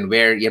mentioned,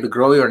 where you have to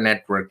grow your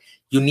network.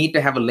 You need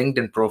to have a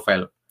LinkedIn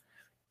profile.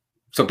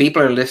 So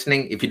people are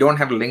listening. If you don't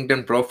have a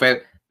LinkedIn profile,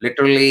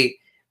 literally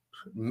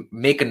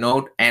make a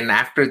note, and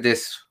after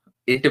this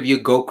interview,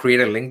 go create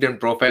a LinkedIn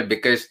profile,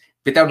 because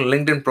without a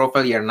LinkedIn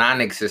profile, you're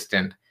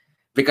non-existent,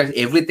 because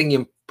everything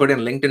you put in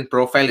LinkedIn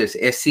profile is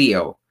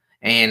SEO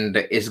and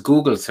is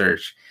Google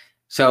search.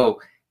 So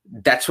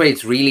that's why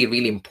it's really,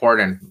 really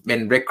important.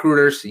 When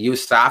recruiters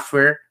use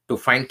software to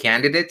find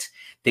candidates,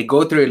 they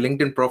go through a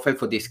LinkedIn profile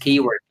for these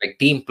keywords like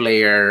team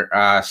player,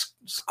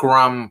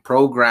 Scrum,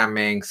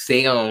 programming,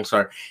 sales,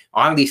 or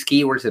all these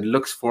keywords it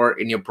looks for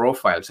in your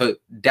profile. So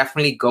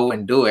definitely go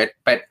and do it.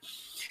 But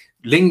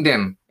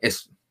LinkedIn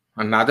is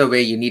another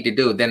way you need to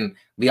do. Then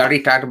we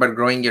already talked about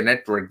growing your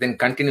network, then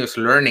continuous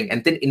learning,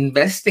 and then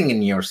investing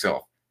in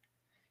yourself.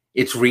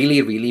 It's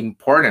really, really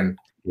important.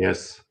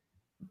 Yes.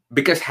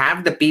 Because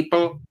half the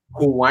people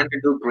who want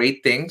to do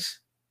great things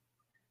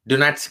do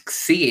not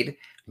succeed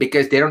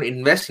because they don't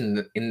invest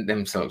in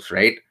themselves,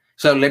 right?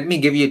 So let me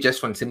give you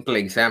just one simple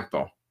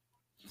example.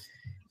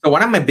 So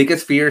one of my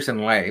biggest fears in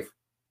life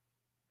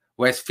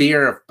was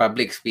fear of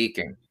public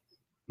speaking.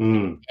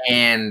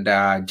 And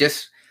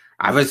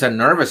I was a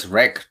nervous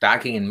wreck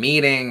talking in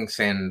meetings,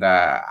 and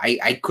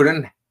I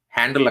couldn't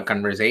handle a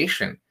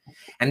conversation.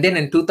 And then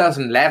in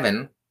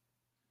 2011,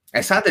 I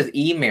saw this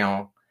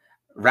email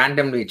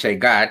randomly which I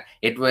got.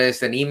 It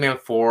was an email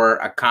for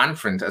a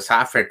conference, a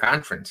software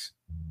conference.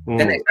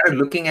 Then I started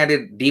looking at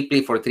it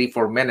deeply for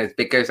 3-4 minutes,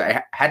 because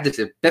I had this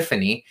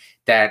epiphany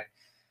that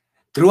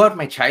throughout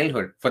my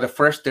childhood, for the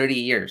first 30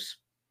 years,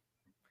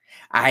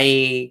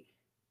 I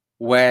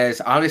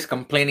was always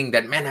complaining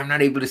that, man, I'm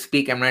not able to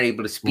speak. I'm not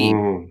able to speak.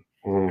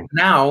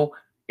 Now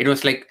it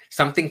was like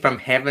something from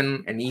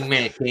heaven, an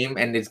email came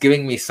and it's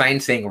giving me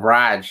signs saying,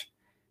 Raj,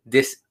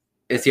 this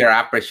is your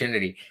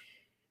opportunity.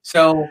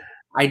 So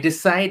I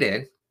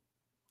decided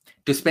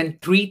to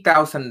spend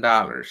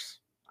 $3,000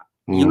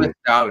 US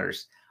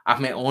dollars of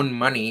my own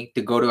money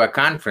to go to a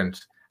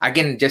conference.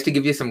 Again, just to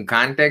give you some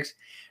context,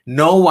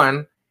 no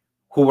one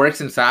who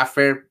works in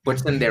software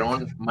puts in their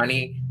own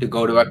money to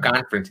go to a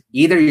conference.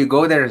 Either you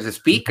go there as a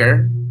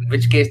speaker, in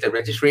which case the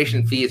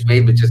registration fee is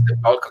paid, which is the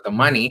bulk of the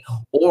money,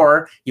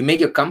 or you make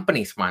your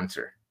company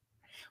sponsor.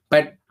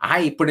 But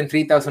I put in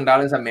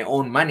 $3,000 of my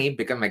own money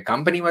because my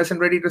company wasn't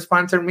ready to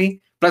sponsor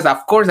me. Plus,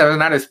 of course, I was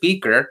not a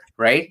speaker,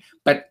 right?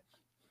 But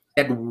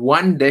that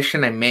one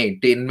decision I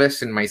made to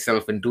invest in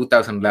myself in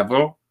 2000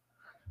 level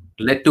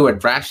led to a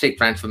drastic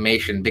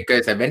transformation,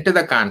 because I went to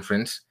the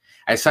conference.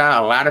 I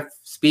saw a lot of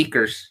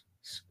speakers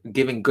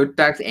giving good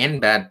talks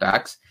and bad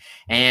talks.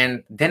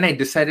 And then I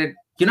decided,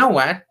 you know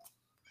what?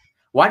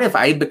 What if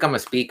I become a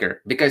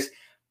speaker? Because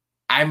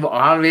I've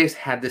always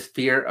had this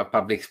fear of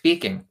public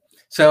speaking.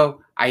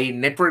 So I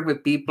networked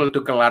with people,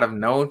 took a lot of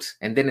notes.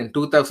 And then in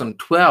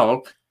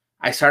 2012,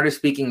 I started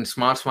speaking in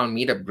small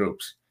meetup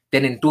groups.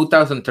 Then in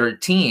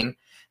 2013,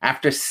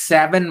 after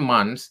 7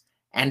 months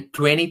and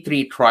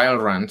 23 trial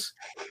runs,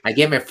 I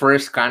gave my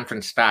first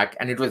conference talk,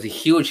 and it was a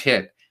huge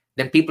hit.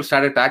 Then people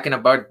started talking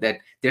about that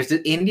there's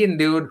this Indian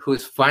dude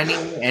who's funny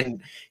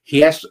and he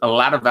has a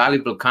lot of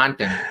valuable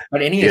content.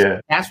 But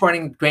anyways, fast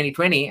forwarding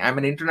 2020, I'm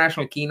an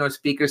international keynote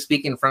speaker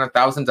speaking in front of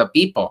thousands of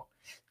people.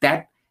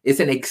 That is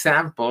an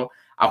example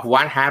of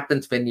what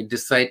happens when you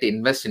decide to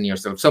invest in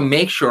yourself. So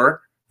make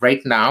sure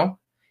right now,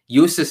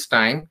 use this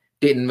time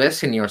to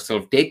invest in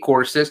yourself, take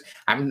courses.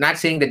 I'm not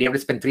saying that you have to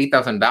spend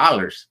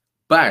 $3,000,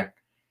 but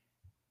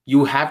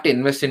you have to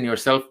invest in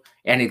yourself,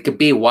 and it could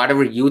be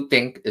whatever you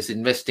think is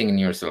investing in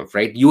yourself,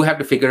 right? You have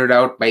to figure it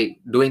out by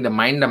doing the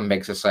mind dump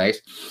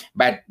exercise.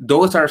 But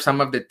those are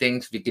some of the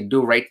things we can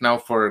do right now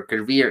for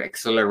career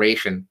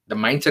acceleration: the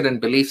mindset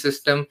and belief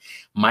system,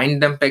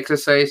 mind dump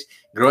exercise,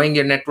 growing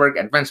your network,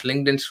 advanced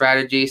LinkedIn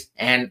strategies,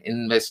 and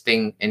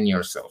investing in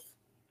yourself.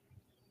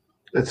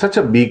 It's such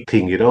a big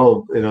thing,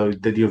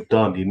 that you've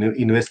done,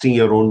 investing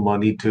your own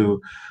money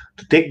to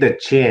take that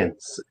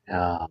chance,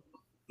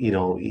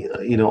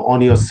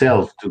 on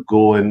yourself to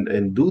go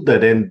and do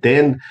that. And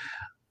then,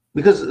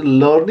 because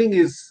learning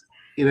is,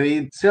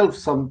 itself,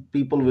 some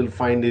people will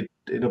find it,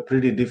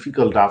 pretty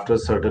difficult after a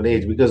certain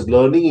age, because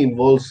learning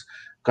involves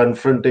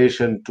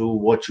confrontation to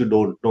what you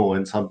don't know.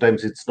 And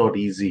sometimes it's not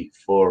easy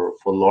for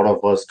a lot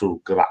of us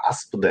to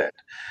grasp that,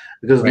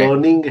 because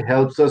learning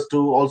helps us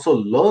to also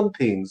learn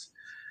things,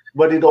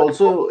 but it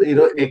also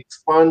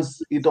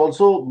expands, it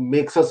also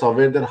makes us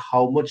aware that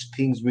how much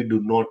things we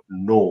do not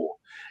know,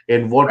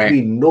 and what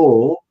we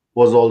know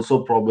was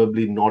also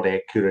probably not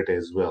accurate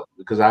as well.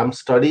 Because I'm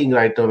studying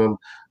right now, and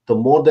the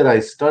more that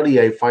I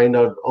study, I find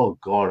out, oh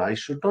god, I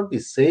should not be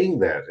saying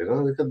that,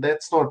 because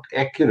that's not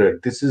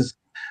accurate. This is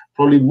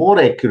probably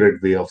more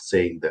accurate way of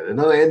saying that,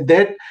 and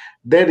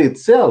that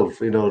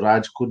itself,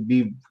 Raj, could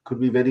be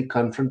very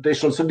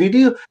confrontational. So did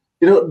you,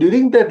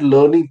 during that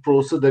learning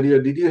process that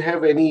did you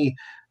have any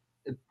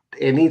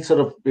sort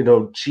of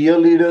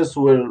cheerleaders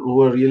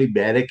who are really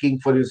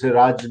barracking for you, say,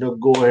 Raj,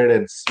 go ahead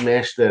and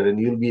smash that and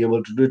you'll be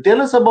able to do it?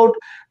 Tell us about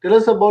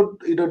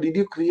did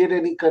you create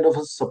any kind of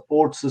a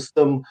support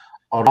system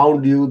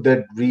around you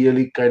that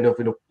really kind of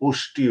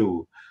pushed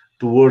you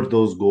toward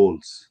those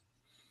goals?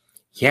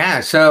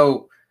 Yeah,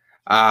 so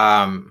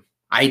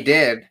I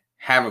did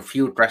have a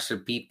few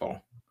trusted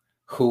people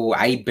who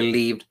I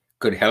believed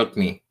could help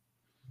me.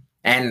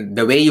 And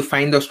the way you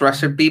find those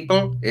trusted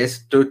people is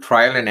through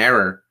trial and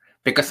error.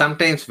 Because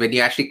sometimes when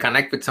you actually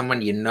connect with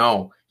someone,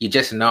 you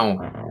just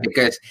know,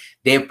 because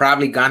they've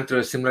probably gone through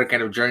a similar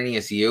kind of journey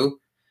as you.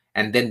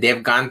 And then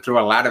they've gone through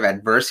a lot of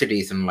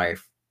adversities in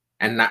life.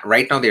 And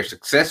right now they're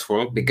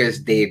successful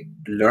because they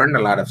learned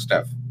a lot of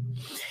stuff.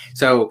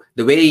 So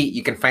the way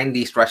you can find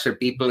these trusted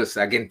people is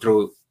again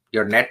through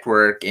your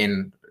network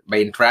and by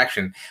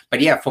interaction.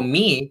 But yeah, for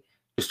me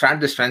to start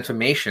this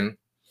transformation,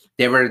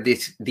 there were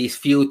these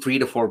few 3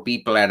 to 4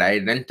 people that I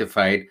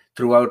identified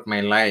throughout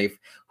my life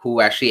who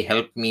actually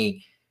helped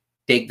me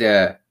take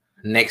the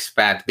next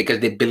path because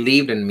they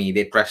believed in me,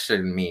 they trusted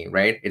in me,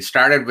 right? It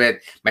started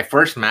with my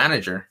first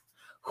manager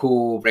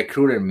who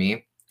recruited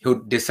me,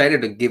 who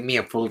decided to give me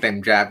a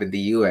full-time job in the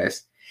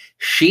US.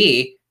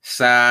 She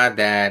saw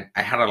that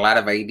I had a lot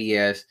of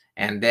ideas,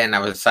 and then I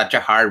was such a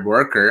hard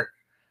worker.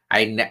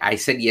 I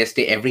said yes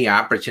to every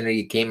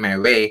opportunity came my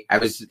way. I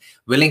was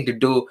willing to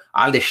do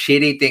all the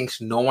shitty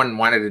things no one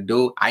wanted to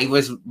do. I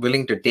was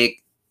willing to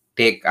take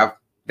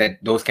up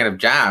those kind of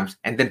jobs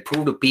and then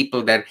prove to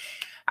people that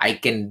I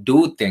can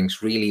do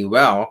things really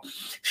well.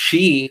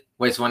 She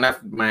was one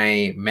of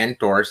my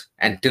mentors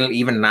until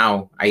even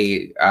now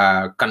I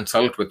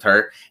consult with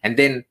her. And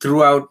then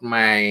throughout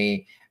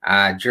my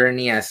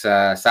journey as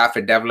a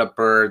software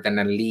developer, then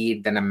a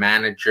lead, then a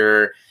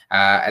manager,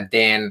 and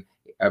then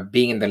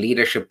being in the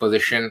leadership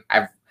position,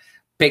 I've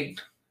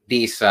picked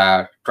these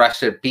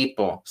trusted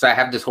people. So I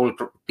have this whole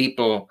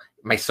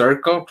my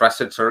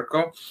trusted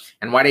circle.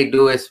 And what I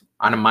do is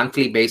on a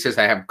monthly basis,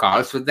 I have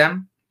calls with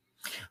them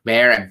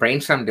where I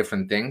brainstorm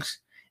different things.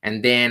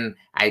 And then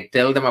I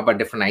tell them about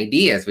different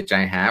ideas which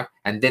I have.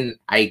 And then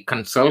I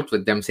consult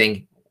with them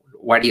saying,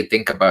 what do you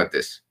think about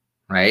this?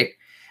 Right.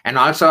 And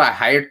also I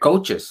hired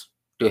coaches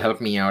to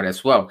help me out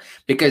as well,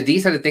 because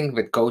these are the things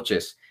with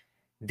coaches.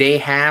 They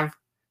have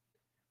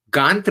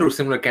gone through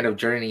similar kind of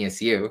journey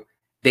as you.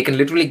 They can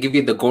literally give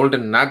you the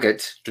golden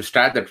nuggets to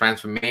start the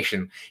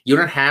transformation. You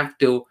don't have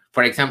to,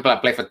 for example,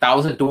 apply for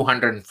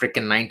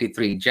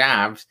 1,293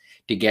 jobs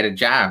to get a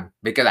job,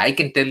 because I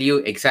can tell you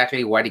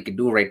exactly what you can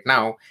do right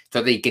now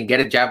so that you can get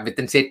a job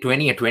within, say,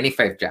 20 or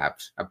 25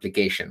 jobs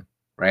application,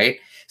 right?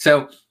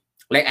 So,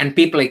 and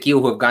people like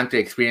you who have gone through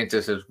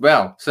experiences as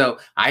well. So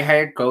I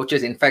hired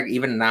coaches. In fact,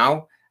 even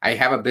now, I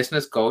have a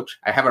business coach.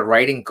 I have a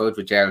writing coach,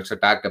 which I also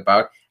talked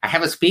about. I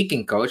have a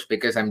speaking coach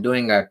because I'm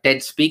doing a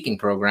TED speaking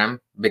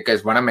program,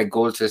 because one of my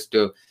goals is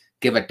to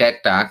give a TED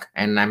talk,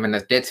 and I'm in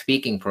a TED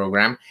speaking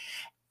program.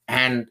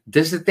 And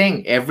this is the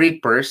thing, every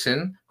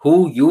person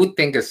who you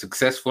think is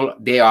successful,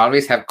 they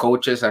always have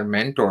coaches or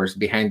mentors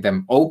behind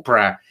them.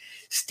 Oprah,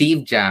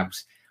 Steve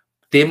Jobs,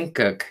 Tim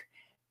Cook,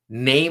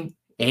 name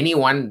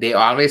anyone, they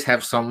always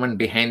have someone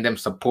behind them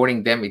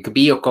supporting them. It could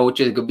be your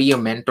coaches, it could be your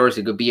mentors,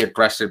 it could be your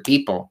trusted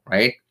people,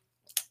 right?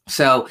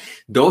 So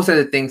those are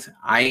the things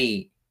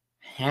I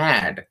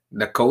had,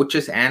 the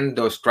coaches and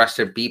those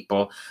trusted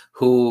people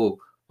who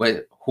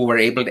were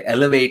able to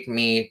elevate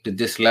me to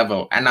this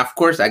level. And of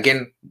course,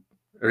 again,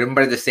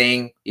 remember the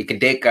saying, you can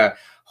take a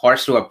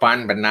horse to a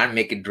pond but not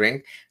make it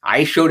drink.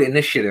 I showed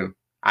initiative.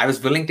 I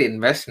was willing to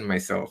invest in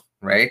myself,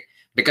 right?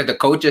 Because the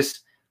coaches,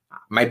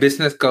 my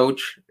business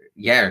coach,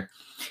 yeah,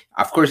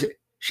 of course,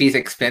 she's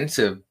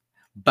expensive,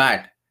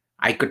 but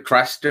I could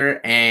trust her,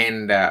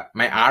 and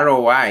my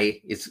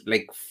ROI is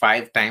like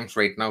 5 times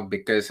right now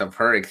because of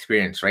her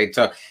experience, right?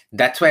 So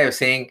that's why I was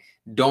saying,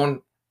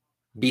 don't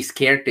be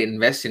scared to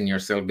invest in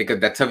yourself, because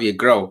that's how you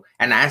grow.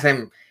 And as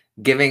I'm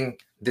giving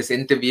this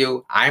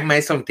interview, I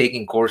myself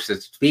taking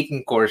courses,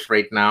 speaking course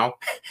right now,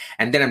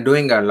 and then I'm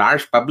doing a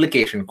large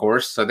publication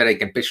course so that I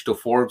can pitch to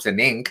Forbes and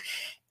Inc.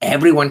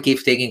 Everyone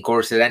keeps taking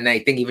courses, and I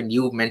think even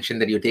you mentioned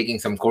that you're taking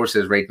some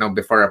courses right now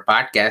before our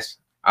podcast,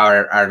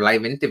 our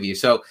live interview.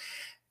 So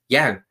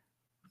yeah,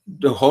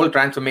 the whole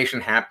transformation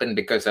happened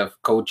because of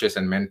coaches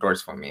and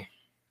mentors for me.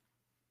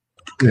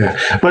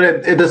 Yeah, but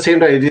at the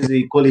same time, it is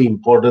equally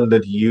important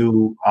that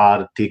you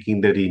are taking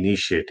that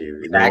initiative.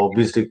 Exactly.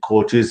 Obviously,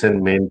 coaches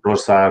and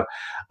mentors are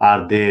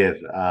there.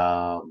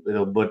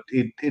 But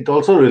it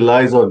also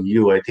relies on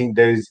you. I think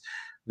there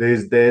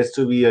has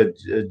to be a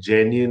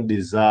genuine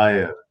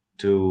desire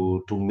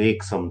to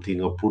make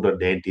something or put a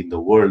dent in the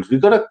world. We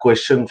got a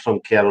question from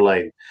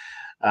Caroline.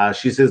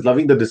 She says,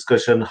 loving the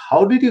discussion.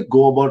 How did you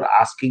go about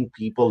asking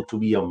people to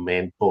be a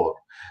mentor?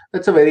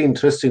 That's a very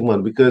interesting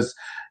one, because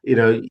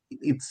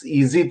it's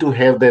easy to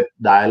have that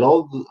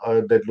dialogue,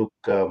 that look,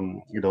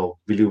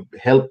 will you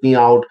help me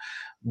out?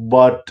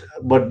 But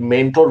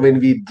mentor, when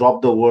we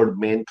drop the word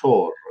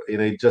mentor,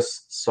 it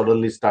just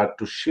suddenly start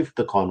to shift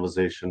the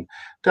conversation.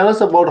 Tell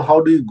us about, how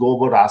do you go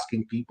about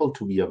asking people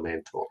to be a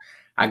mentor?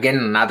 Again,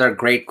 another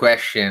great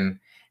question.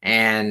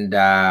 And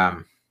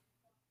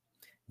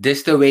this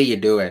is the way you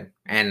do it.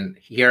 And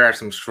here are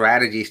some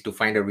strategies to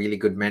find a really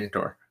good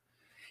mentor.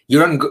 You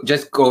don't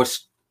just go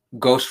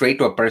straight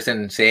to a person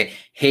and say,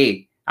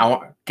 hey,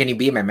 can you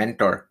be my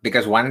mentor?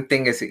 Because one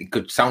thing is it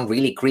could sound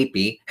really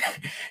creepy.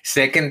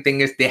 Second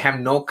thing is they have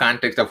no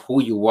context of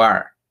who you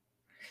are.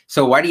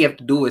 So what you have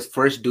to do is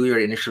first do your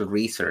initial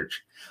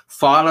research.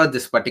 Follow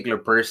this particular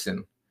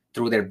person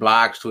through their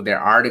blogs, through their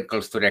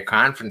articles, through their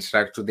conference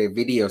talks, through their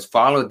videos.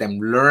 Follow them,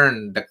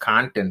 learn the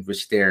content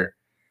which they're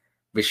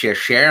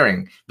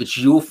sharing, which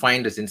you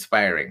find is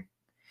inspiring.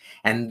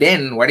 And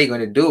then what you're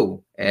going to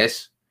do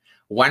is,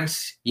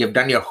 once you've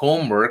done your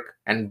homework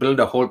and built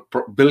a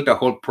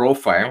whole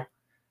profile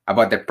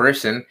about that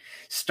person,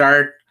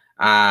 start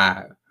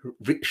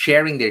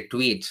sharing their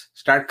tweets,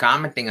 start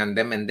commenting on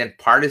them, and then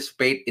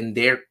participate in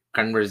their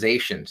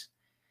conversations.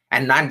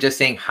 And not just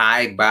saying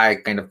hi, bye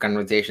kind of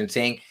conversation.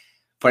 Saying,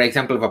 for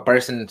example, if a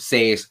person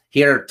says,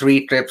 here are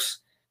 3 tips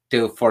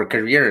for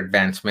career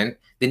advancement,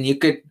 then you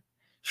could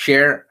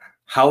share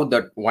how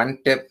that one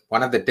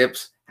of the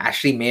tips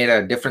actually made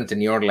a difference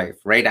in your life,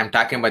 right? I'm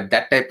talking about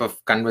that type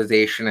of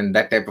conversation and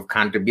that type of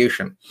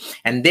contribution.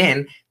 And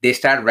then they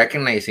start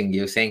recognizing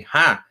you, saying,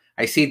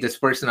 I see this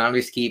person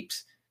always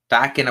keeps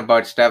talking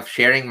about stuff,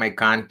 sharing my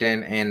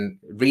content, and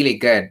really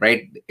good,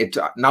 right? It's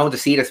now the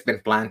seed has been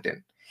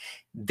planted.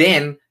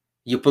 Then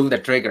you pull the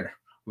trigger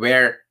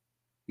where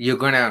you're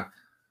going to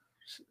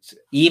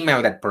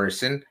email that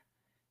person,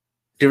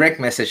 direct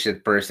message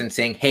that person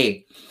saying,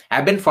 hey,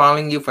 I've been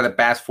following you for the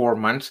past 4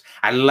 months.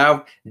 I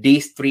love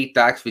these 3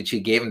 talks which you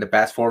gave in the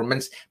past 4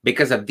 months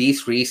because of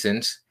these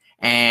reasons.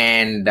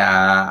 And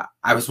I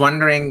was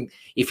wondering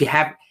if you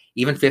have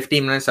even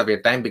 15 minutes of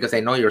your time, because I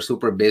know you're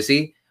super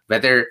busy,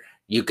 whether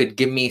you could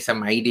give me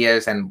some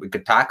ideas and we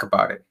could talk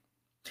about it.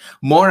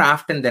 More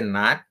often than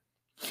not,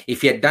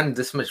 if you had done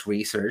this much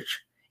research,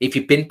 if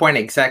you pinpoint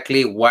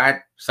exactly what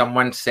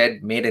someone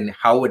said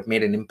how it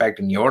made an impact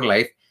in your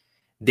life,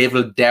 they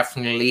will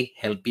definitely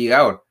help you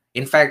out.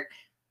 In fact,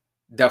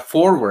 the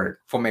foreword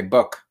for my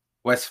book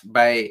was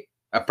by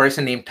a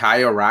person named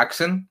Tayo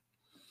Roxon.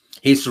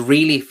 He's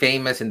really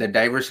famous in the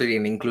diversity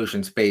and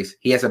inclusion space.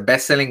 He has a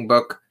best-selling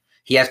book.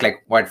 He has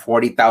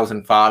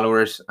 40,000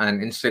 followers on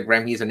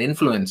Instagram. He's an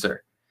influencer.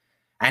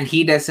 And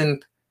he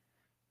doesn't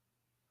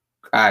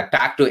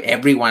talk to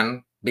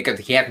everyone because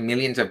he has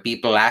millions of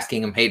people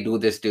asking him, hey, do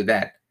this, do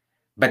that.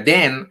 But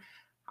then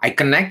I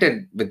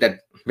connected with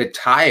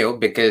Tayo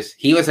because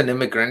he was an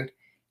immigrant.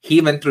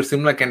 He went through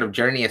similar kind of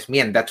journey as me,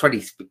 and that's what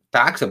he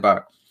talks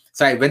about.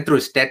 So I went through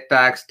his TED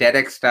Talks,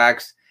 TEDx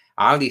Talks,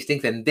 all these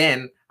things, and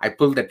then I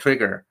pulled the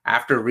trigger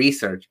after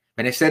research.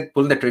 When I said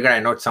pull the trigger,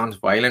 I know it sounds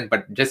violent,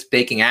 but just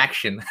taking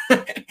action.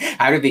 I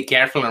have to be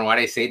careful on what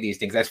I say these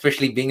things,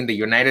 especially being in the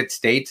United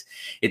States.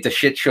 It's a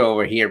shit show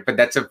over here, but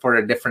that's for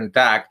a different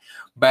talk.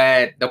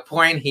 But the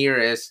point here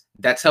is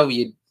that's how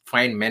you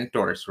find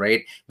mentors,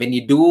 right? When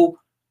you do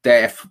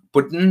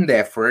put in the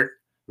effort,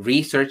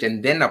 research,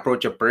 and then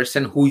approach a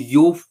person who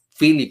you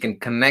feel you can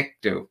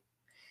connect to,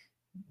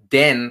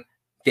 then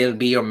they'll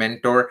be your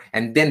mentor,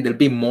 and then they'll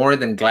be more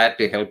than glad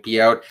to help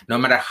you out, no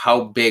matter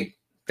how big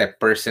that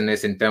person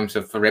is in terms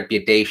of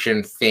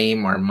reputation,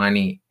 fame, or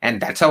money.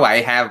 And that's how I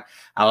have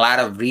a lot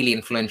of really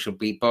influential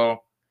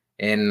people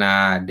in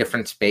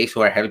different space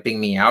who are helping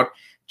me out,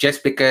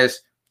 just because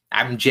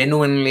I'm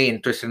genuinely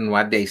interested in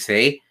what they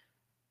say,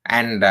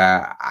 and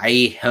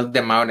I help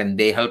them out and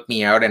they help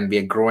me out, and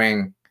we're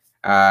growing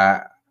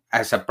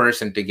as a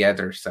person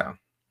together. So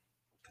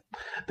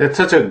that's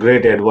such a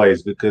great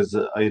advice, because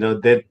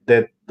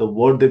that the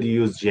word that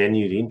you use,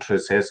 genuine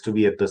interest, has to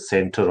be at the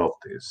center of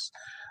this.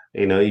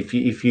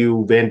 If you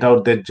went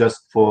out there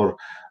just for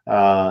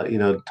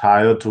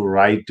Tayo to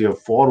write your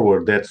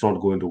forward, that's not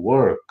going to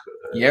work.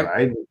 Yep.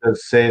 Right?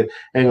 Because say,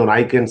 hang on,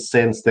 I can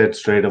sense that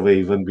straight away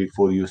even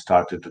before you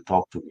started to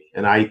talk to me.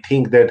 And I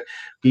think that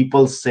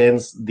people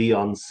sense the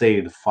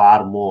unsaid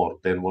far more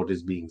than what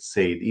is being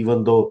said,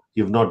 even though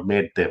you've not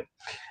met them.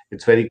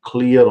 It's very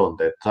clear on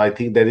that. So I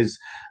think that is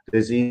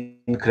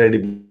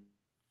incredibly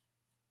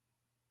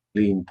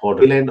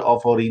important. End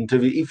of our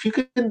interview, if you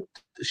can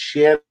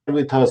share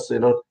with us,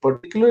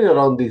 particularly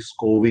around this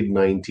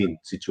COVID-19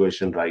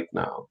 situation right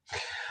now,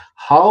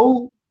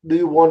 how do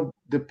you want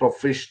the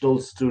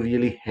professionals to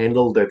really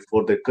handle that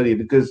for their career?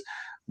 Because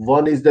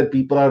one is that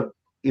people are,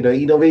 in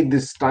a way,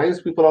 these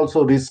times people are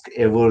also risk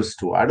averse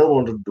to. I don't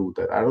want to do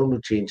that. I don't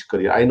want to change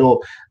career. I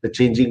know that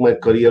changing my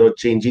career or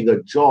changing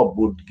a job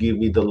would give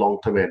me the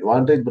long-term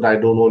advantage, but I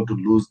don't want to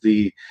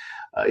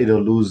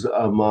lose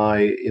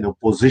my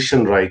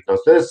position right now.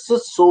 So there's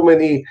just so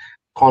many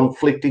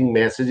conflicting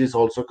messages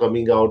also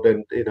coming out,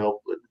 and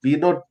we're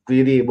not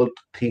really able to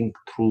think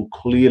through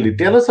clearly.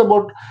 Tell us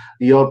about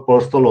your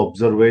personal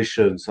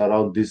observations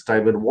around this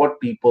time and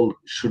what people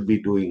should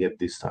be doing at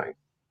this time.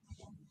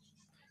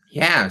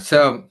 Yeah.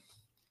 So,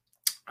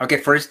 okay,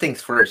 first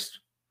things first.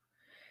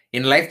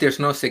 In life, there's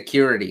no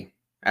security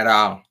at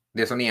all.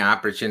 There's only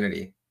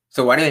opportunity.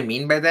 So what do I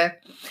mean by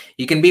that?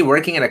 You can be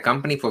working at a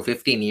company for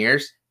 15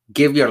 years,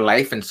 give your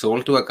life and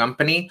soul to a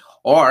company,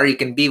 or you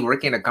can be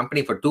working at a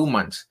company for 2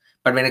 months.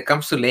 But when it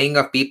comes to laying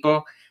off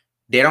people,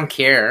 they don't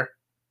care,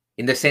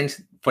 in the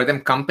sense for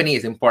them, company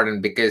is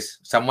important because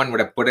someone would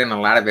have put in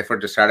a lot of effort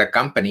to start a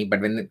company.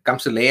 But when it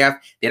comes to layoff,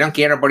 they don't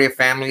care about your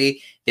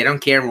family. They don't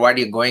care what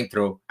you're going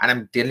through. And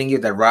I'm telling you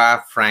the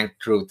raw, frank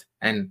truth.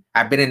 And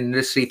I've been in the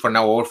industry for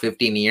now over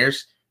 15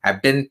 years.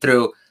 I've been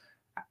through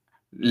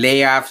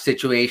layoff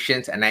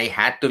situations, and I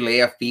had to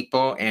lay off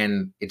people,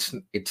 and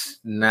it's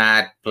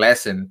not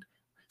pleasant.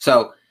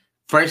 So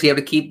first, you have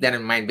to keep that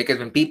in mind, because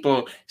when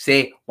people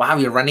say, wow,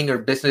 you're running your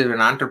business, you're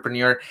an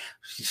entrepreneur,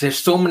 there's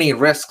so many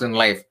risks in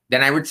life,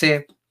 then I would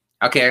say,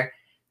 okay,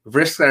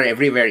 risks are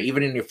everywhere,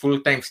 even in your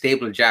full-time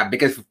stable job.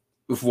 Because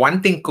if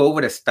one thing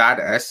COVID has taught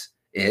us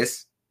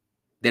is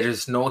there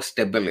is no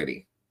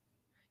stability.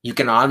 You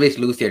can always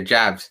lose your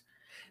jobs.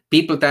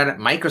 People thought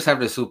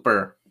Microsoft is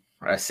super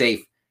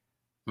safe.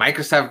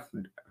 Microsoft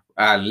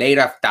laid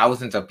off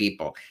thousands of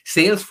people.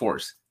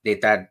 Salesforce, they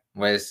thought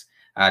was,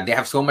 they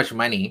have so much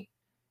money,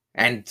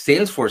 and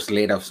Salesforce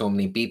laid off so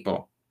many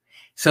people.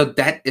 So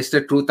that is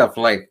the truth of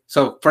life.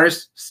 So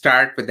first,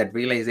 start with that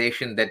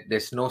realization that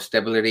there's no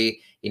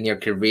stability in your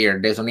career.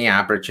 There's only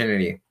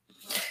opportunity.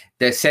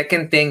 The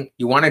second thing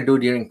you want to do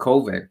during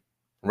COVID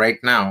right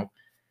now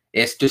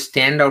is to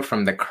stand out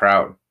from the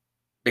crowd.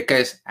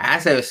 Because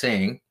as I was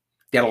saying,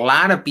 there are a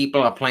lot of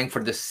people applying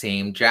for the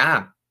same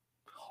job.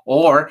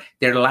 Or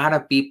there are a lot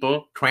of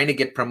people trying to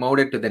get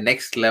promoted to the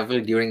next level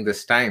during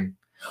this time.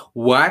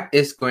 What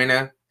is going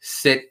to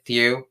set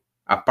you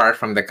apart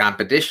from the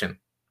competition?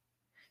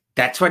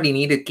 That's what you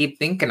need to keep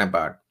thinking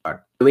about.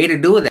 The way to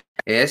do that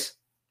is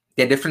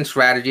there are different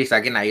strategies.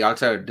 Again, I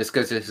also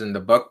discuss this in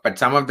the book, but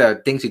some of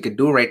the things you could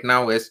do right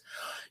now is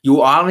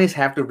you always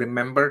have to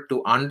remember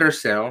to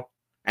undersell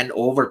and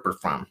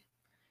overperform.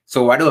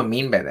 So what do I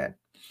mean by that?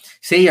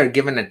 Say you're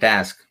given a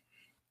task.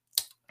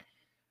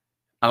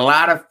 A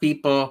lot of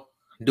people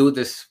do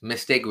this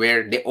mistake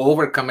where they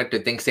overcommit to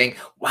things, saying,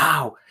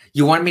 wow,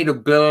 you want me to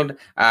build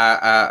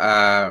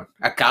a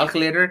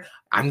calculator?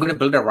 I'm going to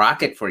build a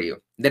rocket for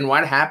you. Then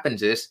what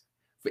happens is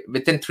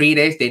within 3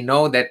 days, they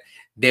know that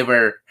they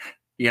were,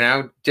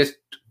 just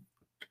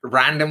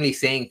randomly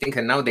saying things,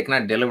 and now they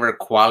cannot deliver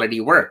quality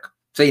work.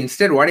 So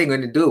instead, what you're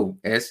going to do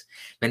is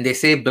when they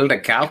say build a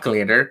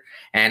calculator,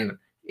 and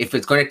if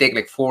it's going to take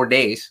like 4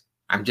 days,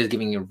 I'm just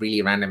giving you a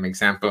really random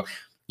example,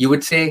 you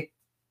would say,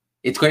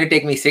 it's going to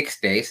take me 6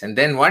 days. And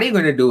then what are you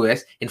going to do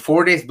is in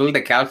 4 days, build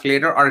a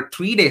calculator, or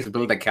 3 days,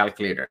 build a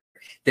calculator.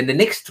 Then the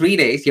next 3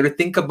 days, you have to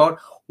think about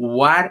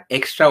what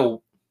extra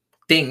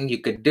thing you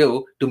could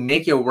do to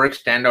make your work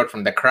stand out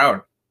from the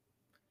crowd.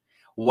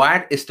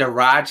 What is the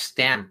Raj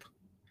stamp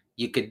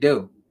you could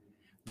do?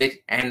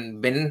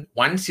 And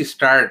once you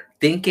start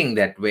thinking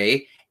that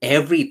way,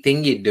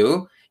 everything you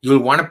do,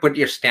 you'll want to put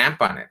your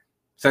stamp on it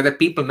so that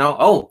people know,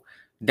 oh,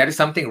 that is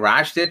something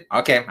Raj did.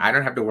 Okay, I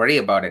don't have to worry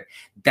about it.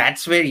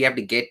 That's where you have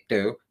to get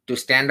to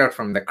stand out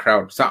from the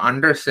crowd. So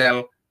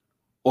undersell,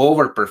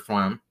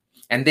 overperform.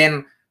 And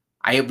then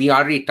we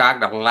already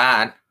talked a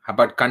lot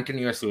about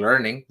continuous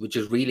learning, which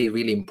is really,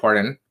 really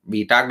important.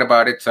 We talked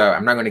about it, so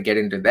I'm not going to get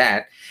into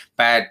that.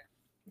 But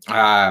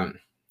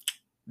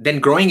then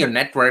growing your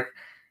network,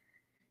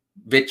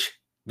 which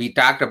we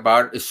talked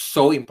about, is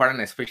so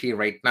important, especially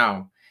right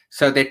now.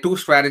 So there are 2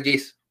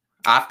 strategies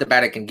off the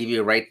bat I can give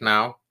you right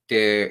now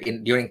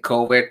during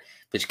COVID,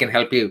 which can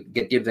help you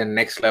get you to the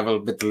next level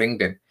with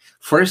LinkedIn.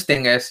 First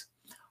thing is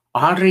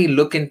already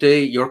look into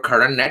your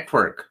current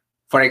network.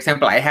 For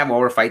example, I have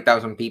over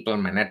 5,000 people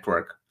in my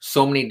network,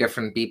 so many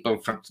different people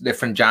from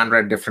different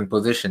genre, different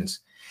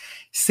positions.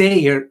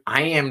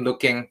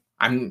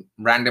 I'm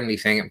randomly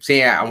saying,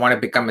 say I want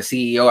to become a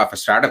CEO of a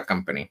startup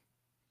company.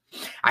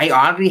 I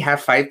already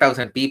have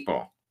 5,000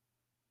 people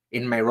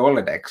in my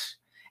Rolodex.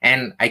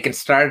 And I can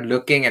start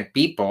looking at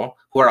people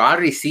who are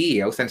already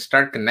CEOs and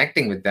start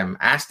connecting with them.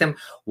 Ask them,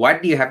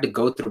 what do you have to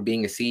go through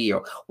being a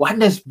CEO? What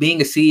does being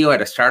a CEO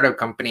at a startup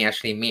company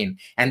actually mean?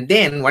 And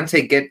then once I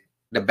get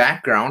the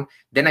background,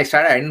 then I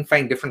start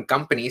identifying different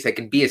companies I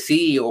can be a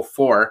CEO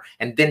for,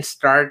 and then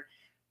start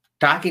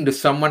talking to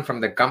someone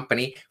from the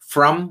company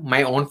from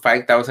my own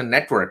 5,000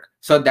 network.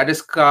 So that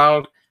is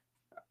called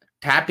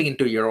tapping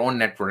into your own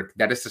network.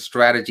 That is the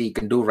strategy you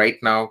can do right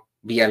now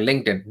via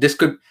LinkedIn. This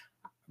could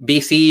be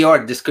CEO,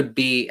 or this could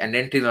be an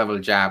entry-level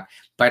job,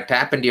 but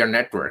tap into your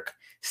network.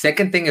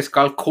 Second thing is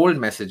called cold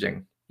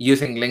messaging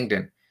using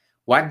LinkedIn.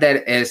 What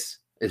that is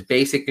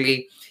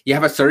basically you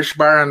have a search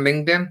bar on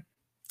LinkedIn.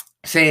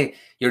 Say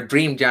your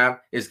dream job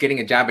is getting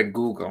a job at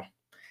Google.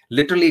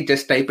 Literally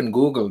just type in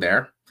Google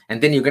there, and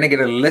then you're going to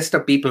get a list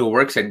of people who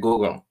works at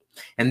Google.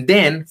 And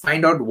then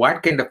find out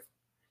what kind of,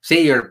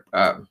 say you're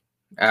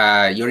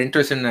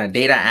interested in a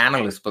data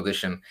analyst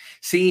position.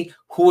 See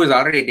who is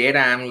already a data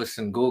analyst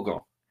in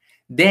Google.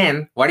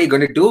 Then what you're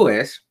going to do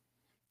is,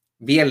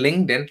 via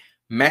LinkedIn,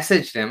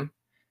 message them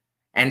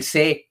and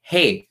say,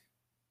 hey,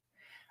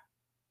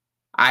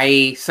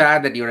 I saw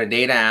that you're a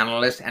data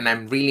analyst and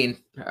I'm really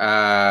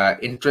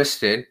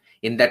interested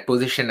in that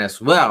position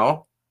as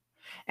well.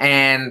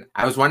 And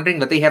I was wondering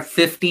that they have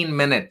 15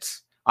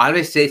 minutes. I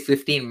always say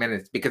 15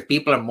 minutes because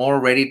people are more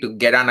ready to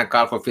get on a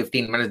call for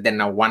 15 minutes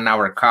than a 1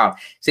 hour call.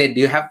 Say,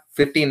 do you have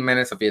 15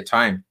 minutes of your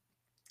time?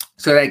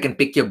 so that I can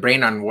pick your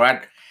brain on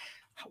what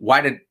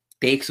it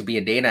takes to be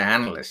a data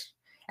analyst.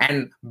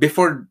 And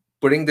before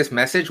putting this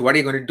message, what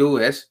you're going to do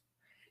is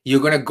you're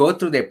going to go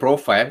through their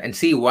profile and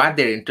see what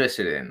they're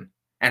interested in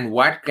and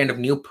what kind of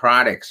new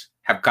products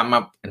have come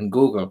up in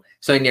Google.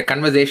 So in your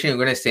conversation, you're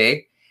going to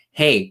say,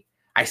 hey,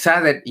 I saw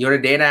that you're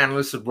a data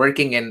analyst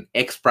working in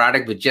X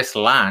product which just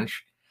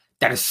launched.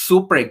 That is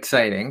super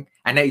exciting.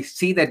 And I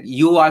see that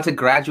you also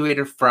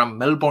graduated from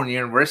Melbourne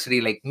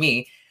University like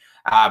me.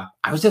 I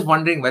was just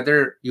wondering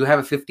whether you have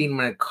a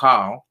 15-minute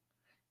call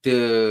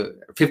to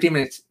 15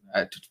 minutes.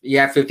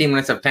 15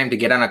 minutes of time to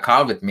get on a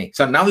call with me.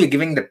 So now you're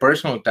giving the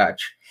personal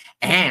touch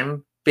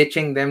and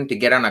pitching them to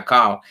get on a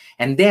call.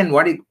 And then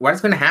what's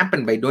going to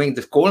happen by doing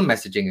this cold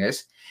messaging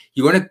is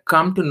you're going to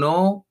come to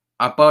know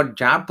about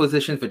job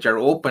positions which are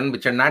open,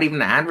 which are not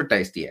even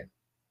advertised yet.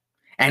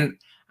 And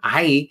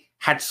I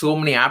had so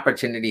many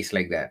opportunities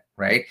like that,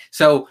 right?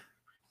 So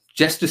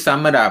just to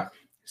sum it up,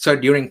 so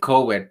during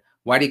COVID,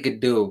 what you could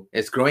do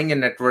is growing your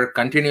network,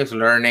 continuous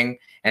learning,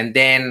 and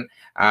then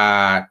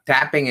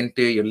tapping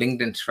into your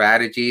LinkedIn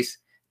strategies,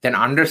 then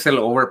undersell,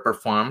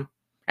 overperform,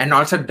 and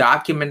also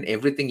document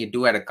everything you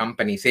do at a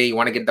company. Say you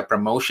want to get the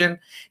promotion,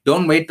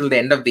 don't wait till the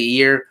end of the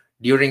year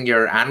during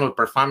your annual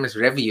performance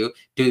review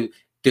to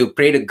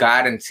pray to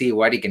God and see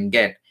what you can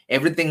get.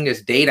 Everything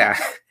is data.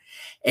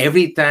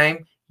 Every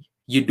time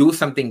you do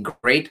something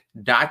great,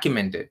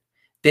 document it.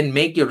 Then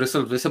make your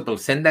result visible.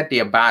 Send that to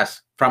your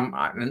boss from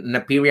on a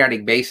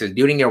periodic basis.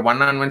 During your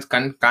one-on-ones,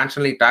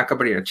 constantly talk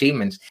about your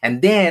achievements.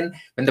 And then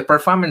when the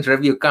performance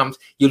review comes,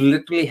 you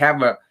literally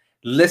have a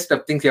list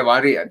of things you have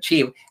already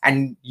achieved,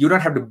 and you don't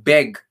have to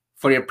beg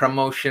for your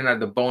promotion or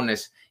the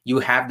bonus. You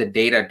have the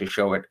data to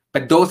show it.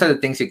 But those are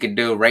the things you can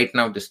do right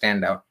now to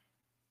stand out.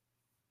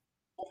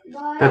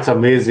 That's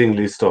amazing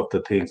list of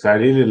the things. I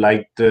really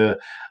liked the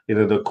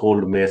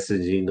cold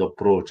messaging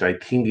approach. I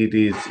think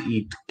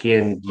it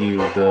can give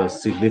the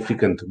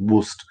significant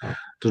boost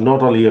to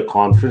not only your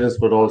confidence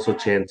but also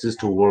chances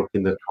to work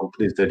in the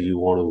companies that you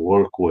want to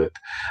work with.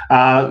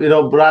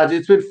 Raj,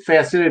 it's been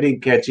fascinating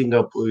catching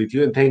up with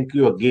you, and thank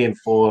you again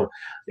for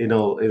I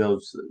know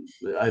it's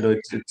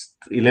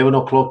 11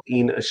 o'clock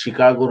in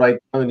Chicago right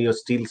now, and you're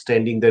still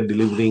standing there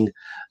delivering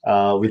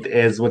with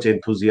as much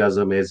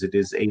enthusiasm as it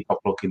is 8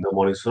 o'clock in the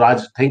morning. So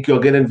Raj, thank you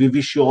again, and we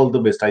wish you all the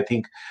best. I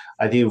think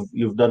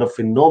you've done a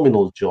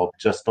phenomenal job,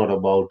 just not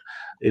about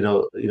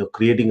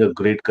creating a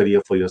great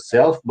career for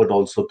yourself, but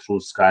also through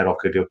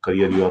Skyrocket your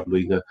career. You are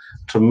doing a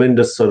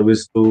tremendous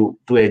service to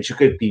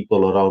educate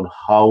people around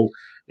how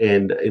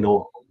and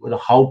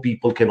how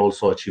people can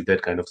also achieve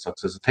that kind of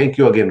success. Thank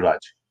you again, Raj.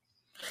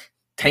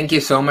 Thank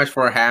you so much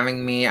for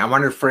having me. I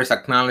want to first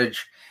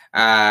acknowledge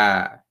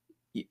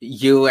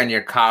you and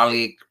your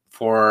colleague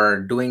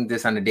for doing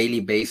this on a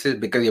daily basis,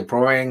 because you're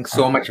providing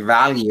so much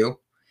value,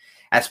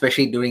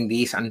 especially during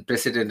these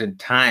unprecedented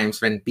times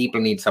when people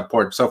need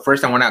support. So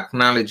first, I want to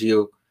acknowledge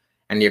you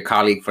and your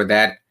colleague for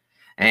that.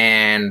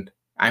 And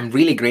I'm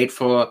really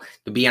grateful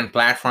to be on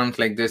platforms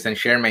like this and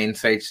share my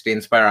insights to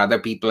inspire other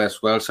people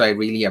as well. So I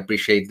really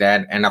appreciate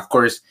that. And of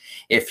course,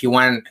 if you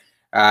want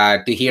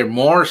to hear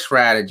more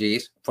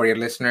strategies for your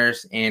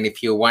listeners, and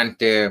if you want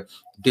to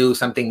do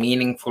something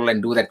meaningful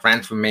and do that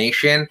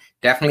transformation,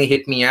 definitely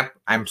hit me up.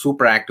 I'm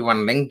super active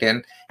on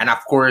LinkedIn. And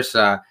of course,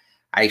 I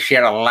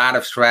share a lot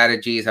of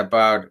strategies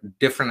about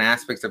different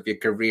aspects of your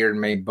career in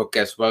my book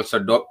as well.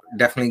 So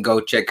definitely go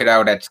check it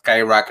out at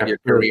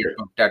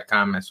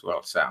skyrocketyourcareerbook.com as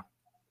well. So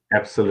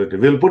absolutely,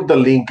 we'll put the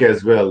link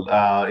as well.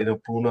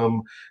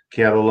 Poonam,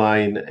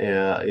 Caroline,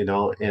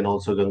 and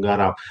also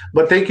Gangara.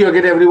 But thank you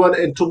again, everyone.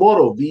 And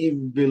tomorrow we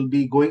will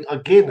be going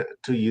again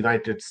to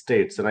United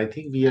States, and I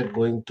think we are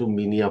going to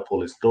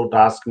Minneapolis. Don't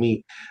ask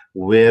me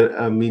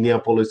where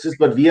Minneapolis is,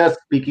 but we are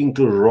speaking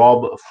to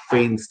Rob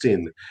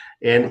Feinstein,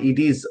 and it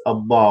is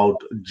about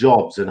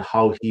jobs and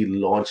how he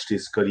launched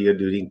his career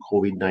during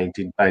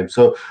COVID-19 time.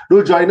 So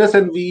do join us,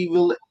 and we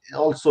will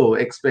also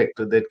expect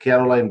that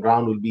Caroline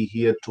Brown will be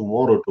here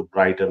tomorrow to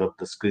brighten up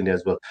the screen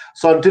as well.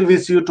 So until we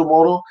see you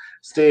tomorrow,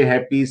 stay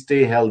happy,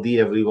 stay healthy,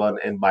 everyone,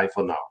 and bye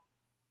for now.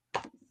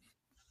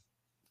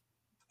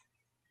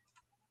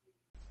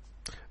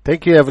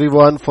 Thank you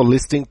everyone for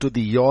listening to the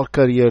Your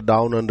Career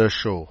Down Under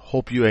show.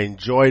 Hope you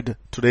enjoyed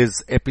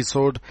today's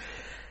episode.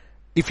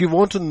 If you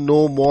want to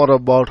know more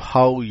about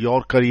how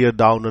Your Career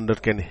Down Under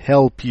can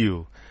help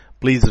you,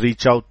 please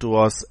reach out to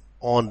us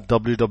on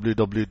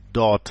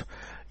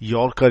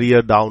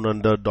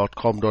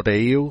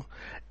www.yourcareerdownunder.com.au.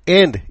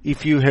 And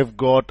if you have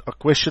got a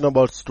question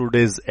about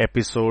today's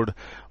episode,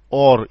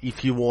 or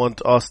if you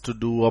want us to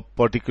do a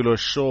particular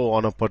show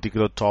on a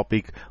particular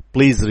topic,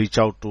 please reach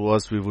out to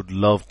us. We would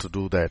love to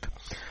do that.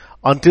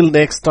 Until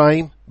next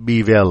time,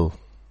 be well.